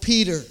be no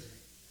Peter.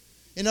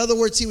 In other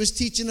words, he was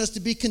teaching us to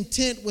be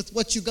content with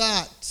what you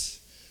got.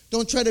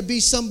 Don't try to be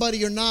somebody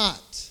you're not.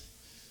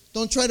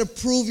 Don't try to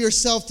prove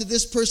yourself to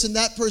this person,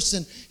 that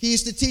person. He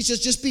used to teach us,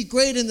 just be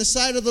great in the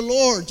sight of the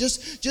Lord.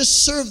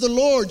 Just serve the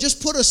Lord.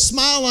 Just put a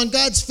smile on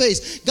God's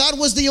face. God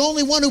was the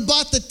only one who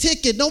bought the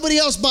ticket. Nobody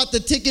else bought the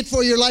ticket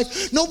for your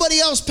life.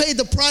 Nobody else paid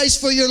the price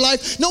for your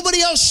life.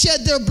 Nobody else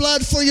shed their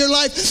blood for your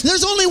life.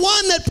 There's only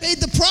one that paid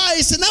the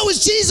price, and that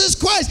was Jesus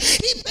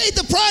Christ. He paid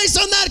the price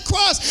on that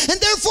cross, and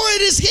therefore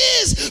it is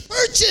His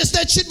purchase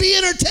that should be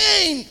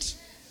entertained.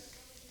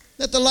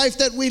 That the life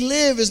that we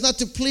live is not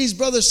to please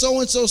brother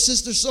so-and-so,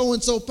 sister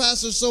so-and-so,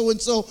 pastor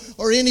so-and-so,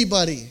 or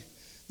anybody.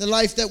 The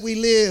life that we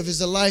live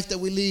is a life that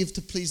we live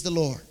to please the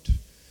Lord.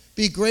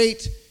 Be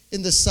great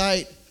in the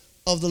sight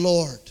of the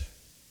Lord.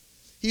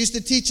 He used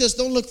to teach us,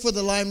 don't look for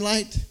the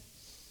limelight.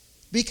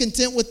 Be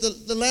content with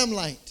the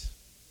lamplight.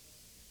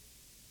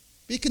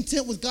 Be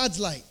content with God's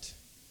light.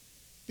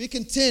 Be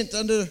content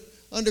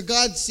under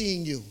God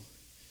seeing you.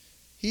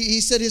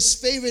 He said his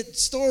favorite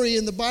story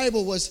in the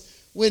Bible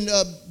was when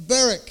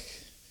Barak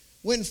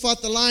went and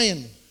fought the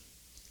lion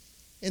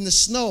in the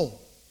snow.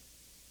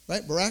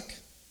 Right, Barak?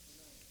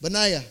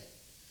 Benaiah.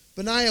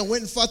 Benaiah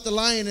went and fought the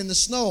lion in the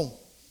snow.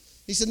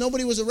 He said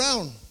nobody was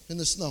around in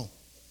the snow.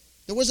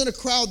 There wasn't a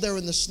crowd there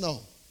in the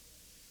snow.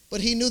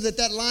 But he knew that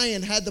that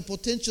lion had the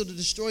potential to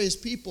destroy his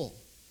people.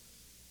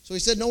 So he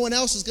said no one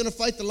else is going to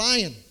fight the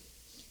lion.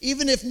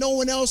 Even if no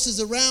one else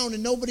is around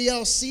and nobody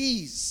else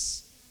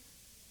sees,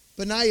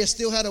 Benaiah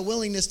still had a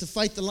willingness to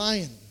fight the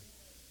lion.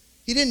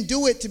 He didn't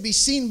do it to be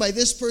seen by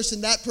this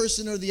person, that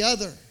person, or the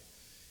other.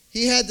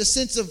 He had the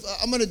sense of,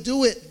 I'm going to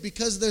do it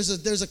because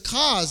there's a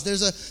cause.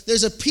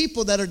 There's a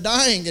people that are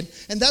dying.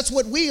 And that's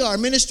what we are,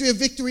 Ministry of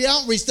Victory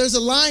Outreach. There's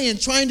a lion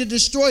trying to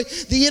destroy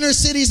the inner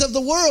cities of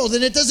the world.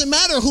 And it doesn't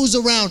matter who's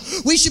around.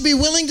 We should be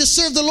willing to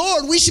serve the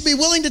Lord. We should be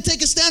willing to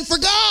take a stand for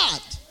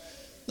God.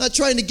 Not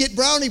trying to get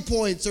brownie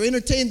points or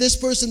entertain this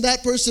person,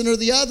 that person, or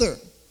the other.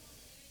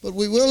 But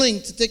we're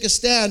willing to take a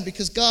stand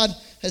because God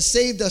has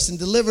saved us and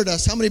delivered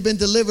us. How many have been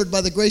delivered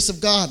by the grace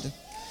of God?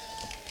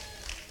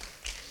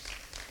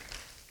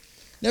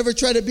 Never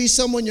try to be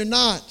someone you're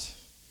not.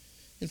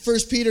 In 1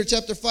 Peter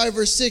chapter 5,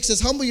 verse 6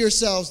 says, humble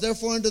yourselves,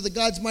 therefore, under the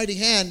God's mighty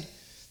hand,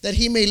 that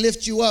he may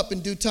lift you up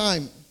in due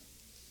time.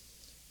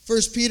 1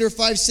 Peter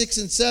 5, 6,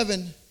 and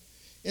 7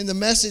 in the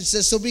Message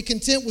says, so be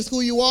content with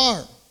who you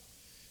are,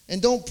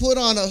 and don't put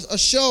on a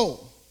show.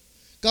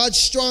 God's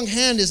strong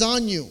hand is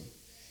on you.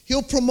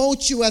 He'll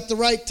promote you at the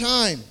right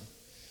time.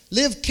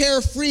 Live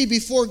carefree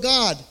before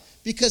God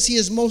because he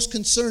is most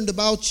concerned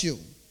about you.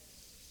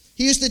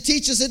 He used to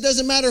teach us it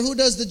doesn't matter who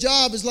does the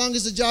job as long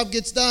as the job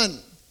gets done.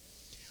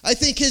 I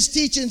think his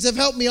teachings have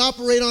helped me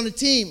operate on a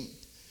team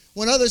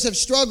when others have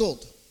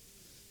struggled.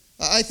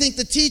 I think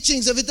the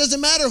teachings of it doesn't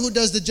matter who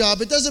does the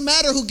job. It doesn't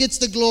matter who gets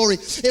the glory.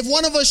 If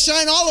one of us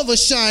shine, all of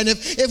us shine.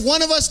 If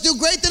one of us do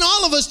great, then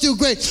all of us do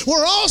great.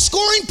 We're all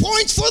scoring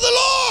points for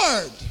the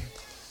Lord.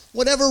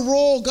 Whatever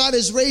role God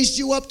has raised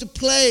you up to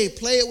play,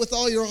 play it with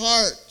all your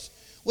heart.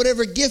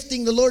 Whatever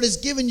gifting the Lord has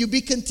given you, be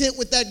content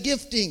with that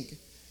gifting.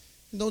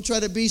 And don't try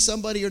to be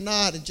somebody you're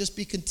not, and just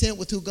be content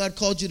with who God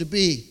called you to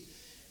be.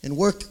 And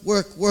work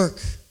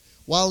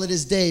while it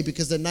is day,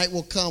 because the night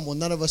will come when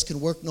none of us can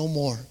work no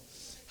more.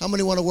 How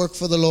many want to work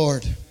for the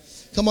Lord?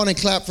 Come on and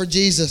clap for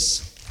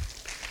Jesus.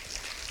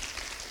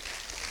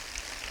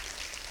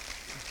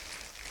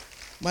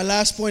 My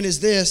last point is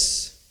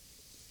this,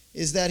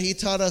 is that he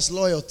taught us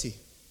loyalty.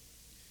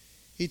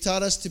 He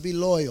taught us to be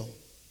loyal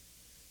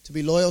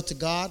to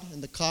God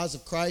and the cause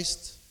of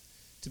Christ,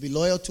 to be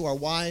loyal to our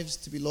wives,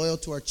 to be loyal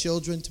to our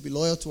children, to be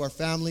loyal to our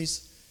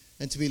families,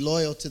 and to be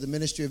loyal to the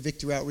Ministry of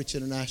Victory Outreach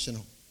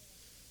International.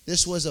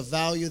 This was a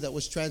value that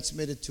was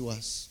transmitted to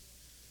us,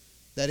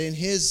 that in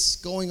his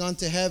going on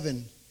to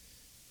heaven,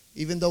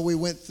 even though we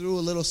went through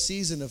a little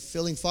season of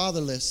feeling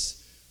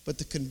fatherless, but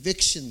the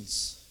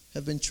convictions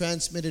have been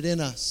transmitted in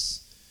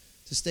us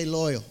to stay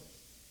loyal.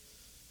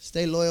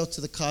 Stay loyal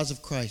to the cause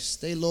of Christ.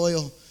 Stay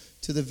loyal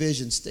to the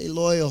vision. Stay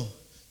loyal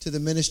to the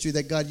ministry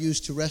that God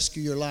used to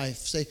rescue your life.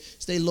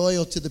 Stay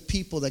loyal to the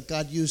people that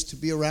God used to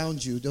be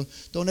around you.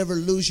 Don't ever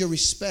lose your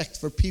respect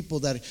for people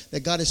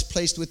that God has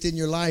placed within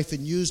your life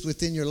and used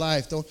within your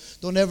life.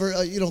 Don't ever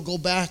go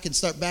back and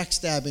start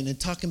backstabbing and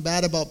talking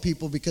bad about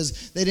people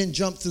because they didn't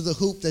jump through the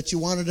hoop that you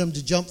wanted them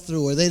to jump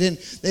through, or they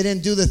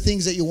didn't do the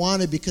things that you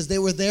wanted because they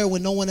were there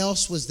when no one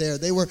else was there.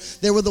 They were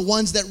the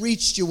ones that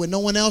reached you when no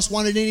one else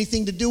wanted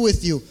anything to do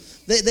with you.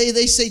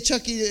 They say,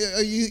 Chucky,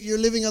 you're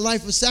living a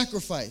life of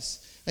sacrifice.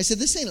 I said,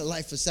 this ain't a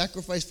life of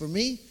sacrifice for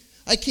me.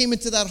 I came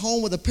into that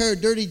home with a pair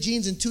of dirty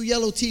jeans and 2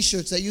 yellow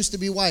t-shirts that used to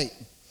be white.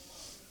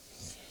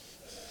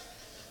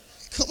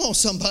 Come on,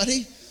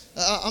 somebody.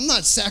 I'm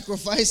not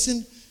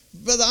sacrificing.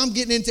 Brother, I'm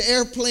getting into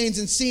airplanes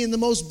and seeing the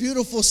most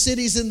beautiful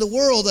cities in the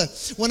world.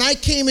 When I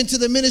came into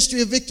the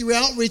Ministry of Victory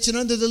Outreach and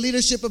under the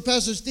leadership of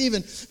Pastor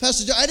Stephen,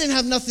 Pastor Joe, I didn't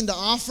have nothing to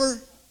offer.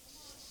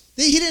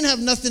 He didn't have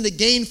nothing to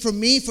gain from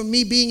me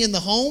being in the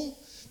home.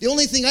 The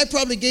only thing I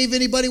probably gave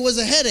anybody was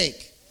a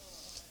headache.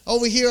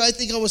 Over here, I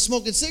think I was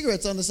smoking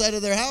cigarettes on the side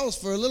of their house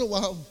for a little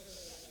while.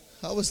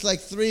 I was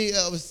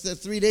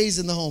 3 days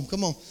in the home.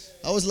 Come on.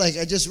 I was like,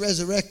 I just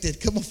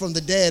resurrected. Come on, from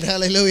the dead.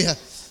 Hallelujah.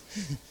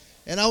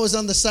 And I was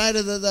on the side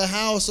of the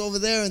house over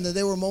there, and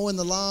they were mowing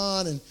the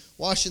lawn and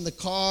washing the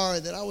car.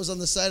 And then I was on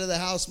the side of the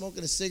house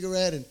smoking a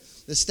cigarette, and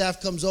the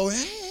staff comes over.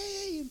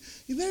 Hey,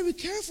 you better be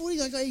careful. He's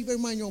like, hey, you better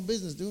mind your own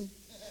business, dude.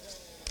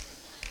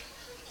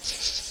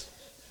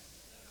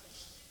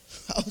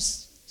 I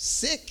was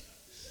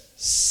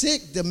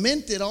sick,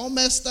 demented, all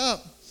messed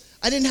up.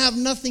 I didn't have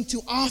nothing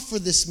to offer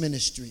this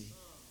ministry.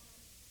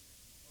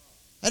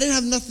 I didn't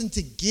have nothing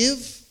to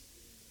give.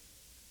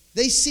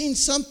 They seen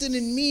something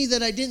in me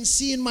that I didn't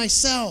see in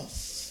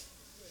myself.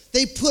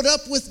 They put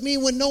up with me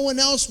when no one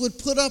else would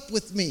put up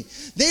with me.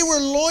 They were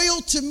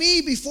loyal to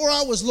me before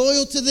I was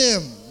loyal to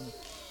them.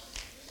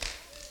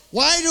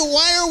 Why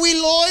are we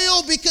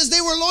loyal? Because they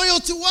were loyal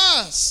to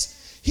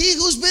us. He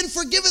who's been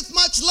forgiveth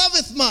much,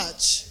 loveth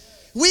much.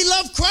 We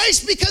love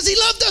Christ because He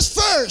loved us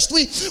first.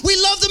 We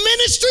love the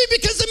ministry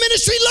because the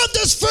ministry loved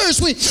us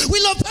first. We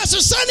love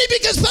Pastor Sonny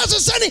because Pastor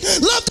Sonny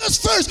loved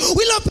us first.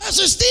 We love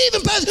Pastor Steve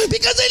and Pastor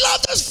because they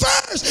loved us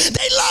first.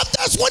 They loved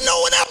us when no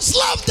one else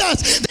loved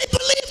us. They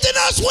believed in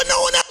us when no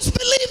one else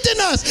believed in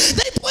us.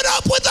 They put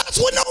up with us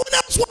when no one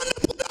else wanted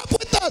to put up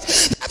with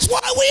us. That's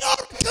why we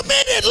are a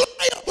committed,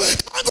 loyal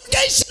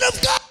congregation of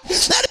God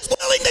that is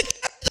willing to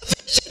carry the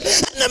vision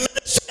and the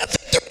ministry of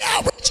Victory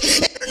Outreach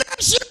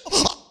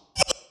International.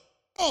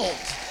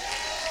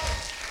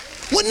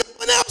 When no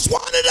one else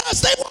wanted us,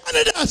 they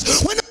wanted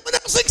us. When no one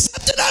else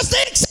accepted us,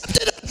 they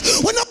accepted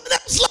us. When no one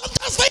else loved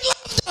us, they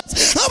loved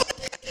us. I'm going to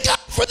thank God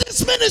for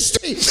this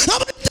ministry. I'm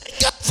going to thank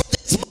God for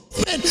this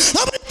movement.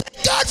 I'm going to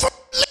thank God for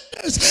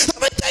leaders. I'm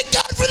going to thank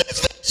God for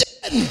this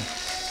vision.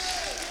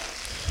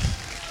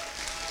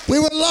 We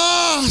were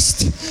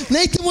lost.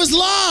 Nathan was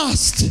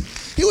lost.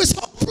 He was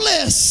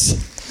hopeless.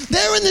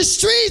 There in the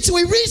streets,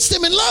 we reached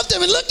him and loved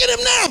him, and look at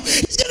him now.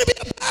 He's going to be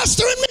a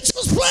pastor in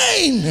Mitchell's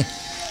Plain.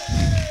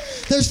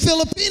 There's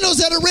Filipinos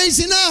that are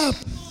raising up.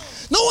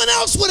 No one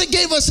else would have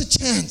gave us a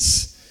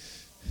chance.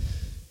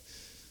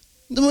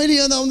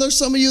 There's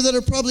some of you that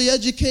are probably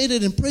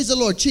educated, and praise the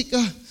Lord,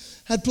 Chica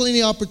had plenty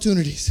of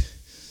opportunities.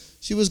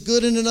 She was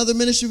good in another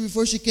ministry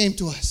before she came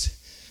to us.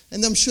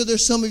 And I'm sure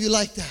there's some of you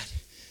like that.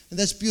 And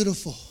that's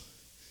beautiful.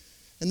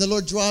 And the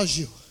Lord draws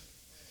you,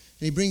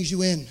 and He brings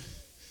you in. And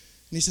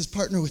He says,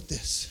 partner with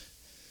this.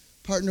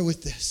 Partner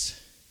with this.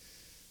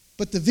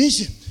 But the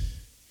vision,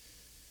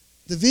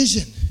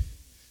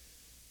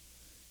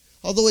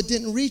 although it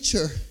didn't reach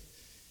her,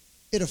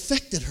 it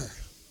affected her.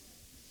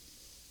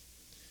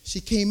 She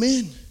came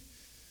in,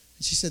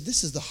 and she said,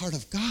 this is the heart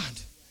of God.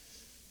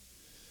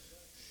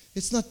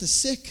 It's not the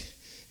sick.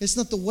 It's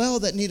not the well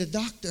that need a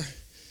doctor.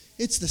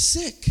 It's the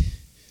sick.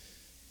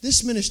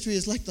 This ministry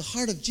is like the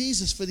heart of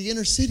Jesus for the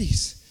inner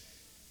cities.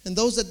 And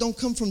those that don't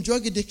come from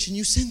drug addiction,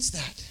 you sense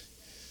that.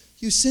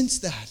 You sense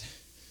that.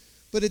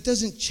 But it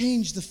doesn't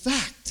change the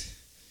fact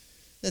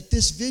that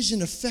this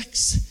vision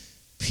affects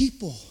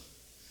people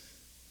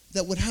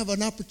that would have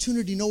an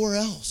opportunity nowhere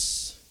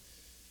else.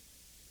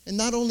 And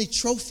not only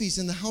trophies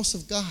in the house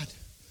of God,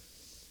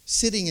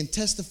 sitting and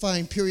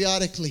testifying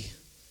periodically.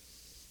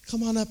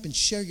 Come on up and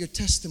share your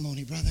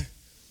testimony, brother.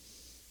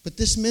 But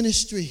this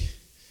ministry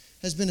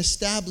has been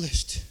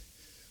established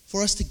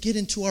for us to get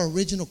into our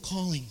original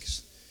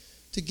callings,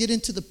 to get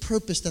into the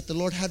purpose that the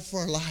Lord had for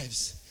our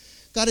lives.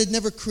 God had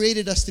never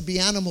created us to be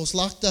animals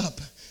locked up.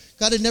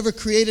 God had never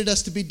created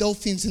us to be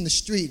dolphins in the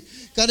street.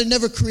 God had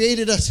never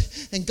created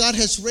us, and God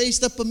has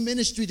raised up a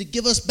ministry to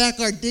give us back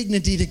our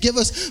dignity, to give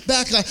us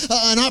back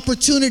an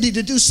opportunity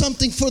to do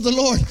something for the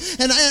Lord.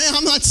 And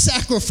I'm not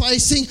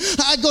sacrificing.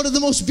 I go to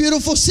the most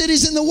beautiful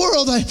cities in the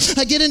world.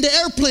 I get into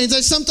airplanes.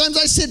 Sometimes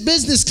I sit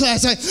business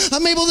class.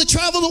 I'm able to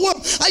travel the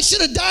world. I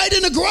should have died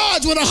in a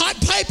garage with a hot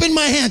pipe in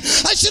my hand.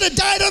 I should have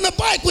died on a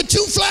bike with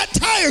 2 flat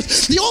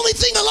tires. The only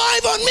thing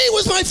alive on me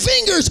was my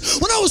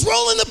fingers when I was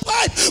rolling the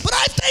pipe. But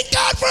I thank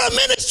God for a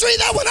ministry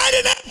that when I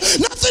didn't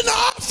have nothing to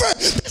offer,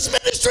 this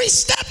ministry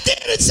stepped in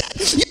and said,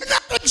 you're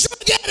not a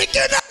drug addict,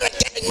 you're not a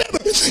gang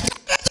member.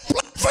 God has a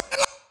plan for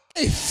your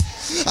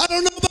life. I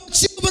don't know about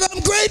you, but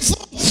I'm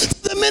grateful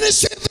for the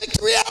ministry of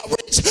Victory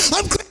Outreach.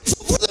 I'm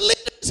grateful for the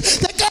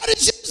leaders that God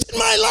has used in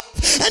my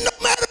life. And no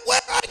matter where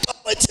I go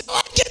until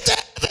I get to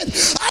heaven,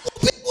 I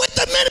will be with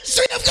the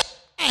ministry of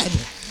God.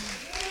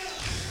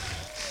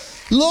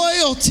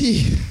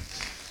 Loyalty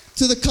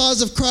to the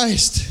cause of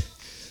Christ.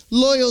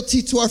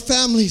 Loyalty to our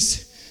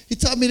families. He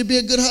taught me to be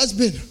a good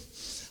husband.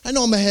 I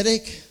know I'm a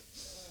headache,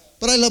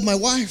 but I love my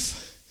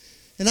wife,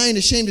 and I ain't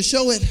ashamed to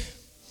show it.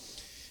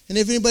 And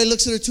if anybody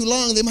looks at her too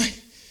long, they might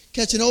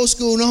catch an old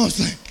school nose.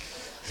 Like,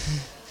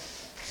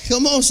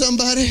 come on,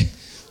 somebody.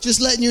 Just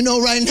letting you know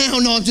right now.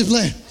 No, I'm just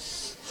playing.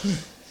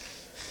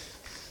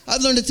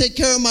 I've learned to take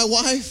care of my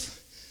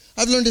wife.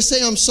 I've learned to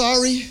say I'm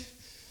sorry.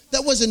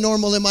 That wasn't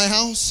normal in my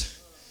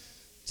house.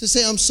 To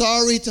say I'm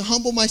sorry, to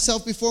humble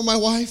myself before my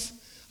wife.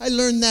 I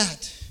learned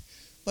that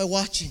by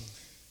watching.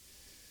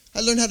 I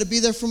learned how to be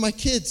there for my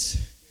kids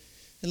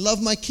and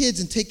love my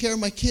kids and take care of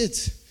my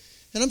kids.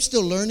 And I'm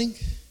still learning.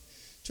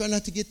 Try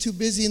not to get too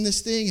busy in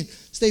this thing and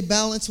stay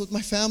balanced with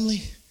my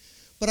family.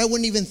 But I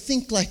wouldn't even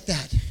think like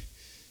that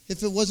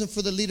if it wasn't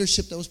for the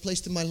leadership that was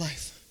placed in my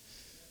life.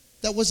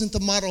 That wasn't the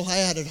model I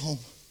had at home.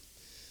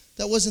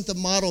 That wasn't the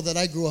model that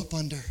I grew up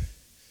under.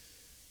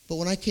 But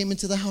when I came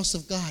into the house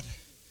of God,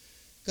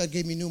 God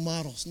gave me new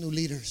models, new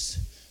leaders,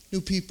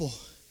 new people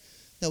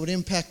that would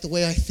impact the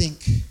way I think,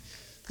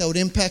 that would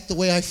impact the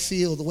way I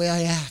feel, the way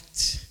I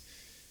act.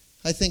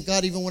 I thank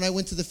God even when I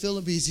went to the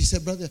Philippines, He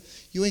said, brother,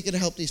 you ain't going to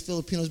help these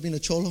Filipinos being a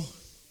cholo.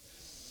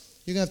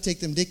 You're going to have to take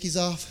them dickies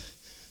off,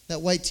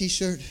 that white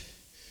T-shirt.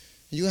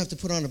 You have to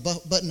put on a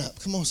button up.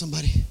 Come on,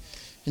 somebody.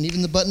 And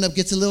even the button up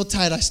gets a little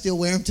tight. I still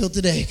wear them till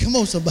today. Come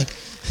on, somebody.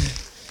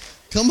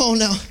 Come on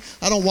now.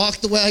 I don't walk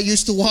the way I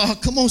used to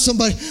walk. Come on,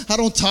 somebody. I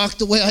don't talk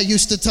the way I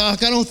used to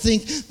talk. I don't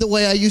think the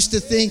way I used to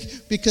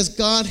think, because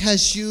God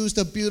has used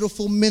a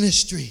beautiful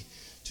ministry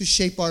to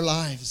shape our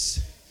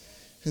lives.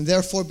 And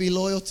therefore, be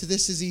loyal to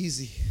this is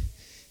easy.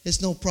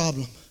 It's no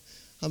problem.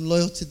 I'm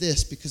loyal to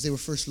this because they were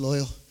first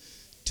loyal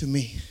to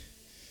me.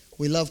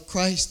 We love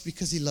Christ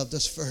because he loved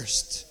us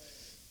first.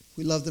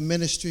 We love the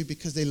ministry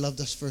because they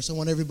loved us first. I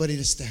want everybody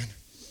to stand.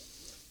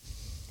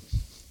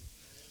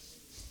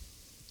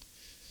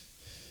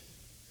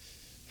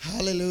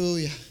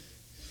 Hallelujah.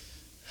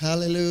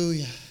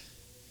 Hallelujah.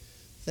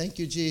 Thank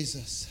you,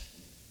 Jesus.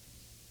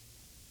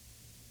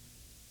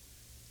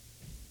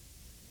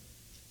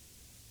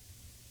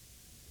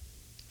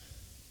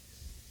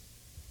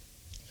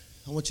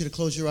 I want you to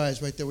close your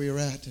eyes right there where you're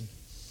at and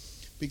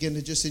begin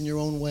to just in your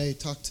own way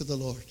talk to the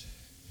Lord.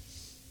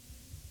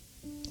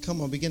 Come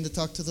on, begin to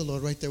talk to the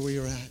Lord right there where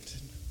you're at.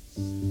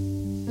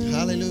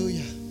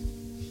 Hallelujah.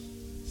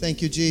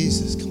 Thank you,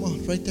 Jesus. Come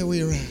on, right there where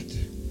you're at.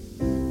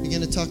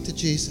 Begin to talk to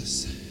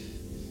Jesus.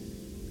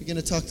 Begin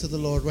to talk to the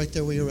Lord right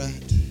there where you're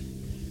at.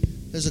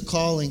 There's a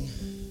calling.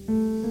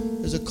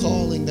 There's a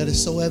calling that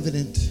is so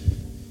evident.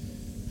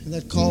 And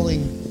that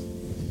calling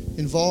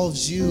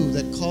involves you.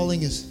 That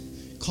calling is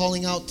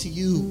calling out to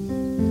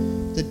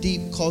you. The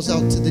deep calls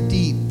out to the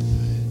deep.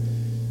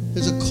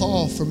 There's a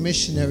call for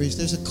missionaries.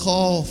 There's a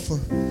call for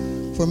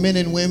men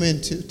and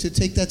women to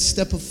take that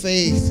step of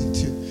faith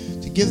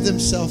and to give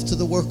themselves to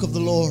the work of the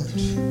Lord.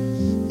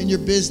 In your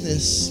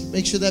business,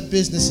 make sure that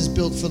business is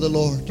built for the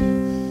Lord.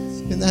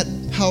 In that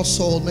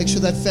household, make sure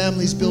that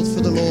family is built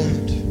for the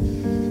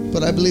Lord.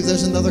 But I believe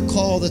there's another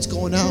call that's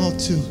going out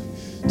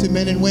to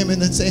men and women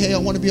that say, hey, I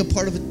want to be a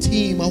part of a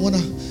team. I want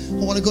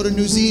to go to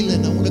New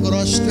Zealand. I want to go to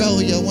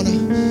Australia. I want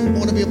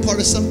to be a part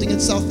of something in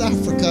South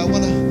Africa. I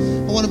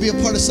want to be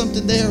a part of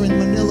something there in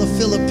Manila,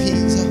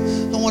 Philippines.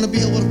 I want to be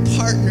able to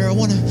partner. I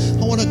want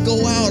to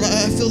go out.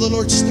 I feel the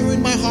Lord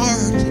stirring my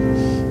heart.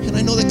 And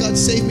I know that God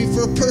saved me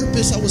for a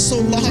purpose. I was so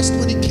lost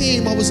when he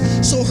came. I was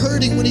so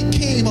hurting when he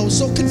came. I was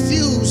so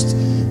confused.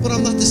 But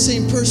I'm not the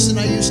same person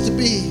I used to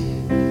be,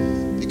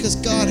 because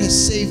God has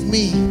saved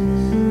me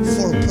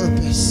for a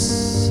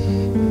purpose.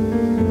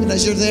 And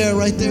as you're there,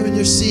 right there in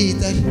your seat,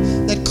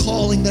 that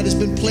calling that has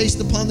been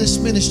placed upon this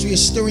ministry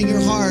is stirring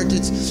your heart.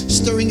 It's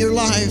stirring your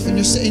life. And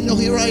you're saying, no,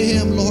 here I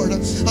am, Lord.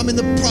 I'm in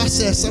the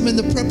process. I'm in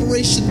the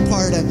preparation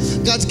part.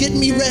 God's getting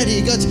me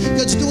ready.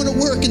 God's doing a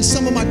work in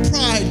some of my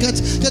pride.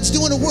 God's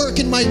doing a work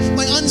in my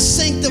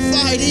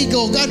unsanctified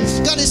ego. God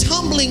is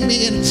humbling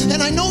me.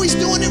 And I know he's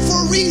doing it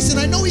for a reason.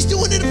 I know he's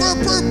doing it for a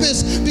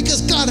purpose,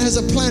 because God has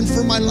a plan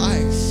for my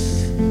life.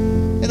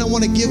 And I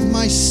want to give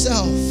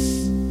myself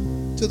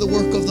to the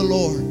work of the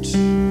Lord.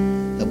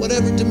 At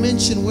whatever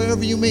dimension,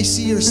 wherever you may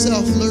see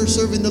yourself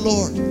serving the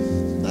Lord.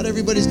 Not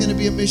everybody's going to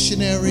be a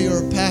missionary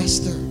or a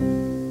pastor,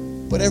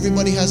 but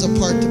everybody has a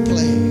part to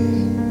play.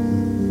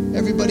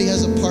 Everybody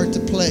has a part to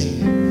play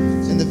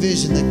in the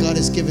vision that God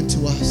has given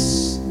to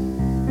us.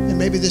 And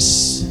maybe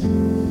this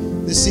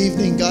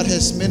evening God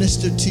has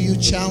ministered to you,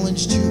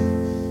 challenged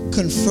you,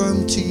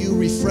 confirmed to you,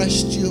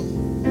 refreshed you.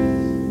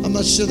 I'm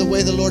not sure the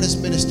way the Lord has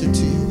ministered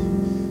to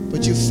you,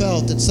 but you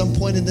felt at some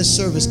point in this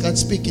service God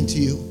speaking to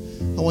you.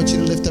 I want you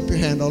to lift up your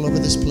hand all over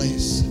this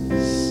place.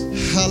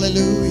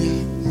 Hallelujah.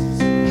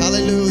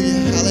 Hallelujah.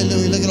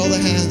 Hallelujah. Look at all the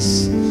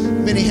hands.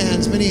 Many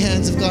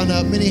hands have gone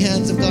up. Many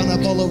hands have gone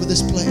up all over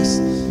this place.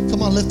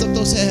 Come on, lift up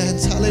those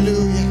hands.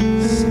 Hallelujah.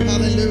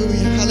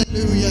 Hallelujah.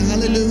 Hallelujah.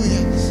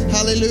 Hallelujah.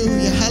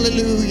 Hallelujah.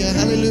 Hallelujah.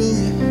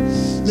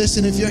 Hallelujah.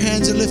 Listen, if your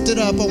hands are lifted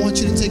up, I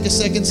want you to take a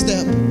second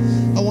step.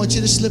 I want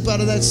you to slip out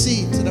of that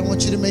seat, and I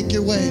want you to make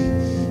your way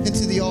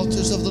into the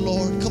altars of the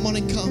Lord. Come on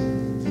and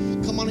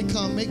come. Come on and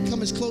come.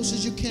 Come as close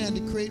as you can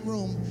to create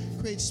room,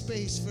 create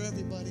space for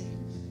everybody.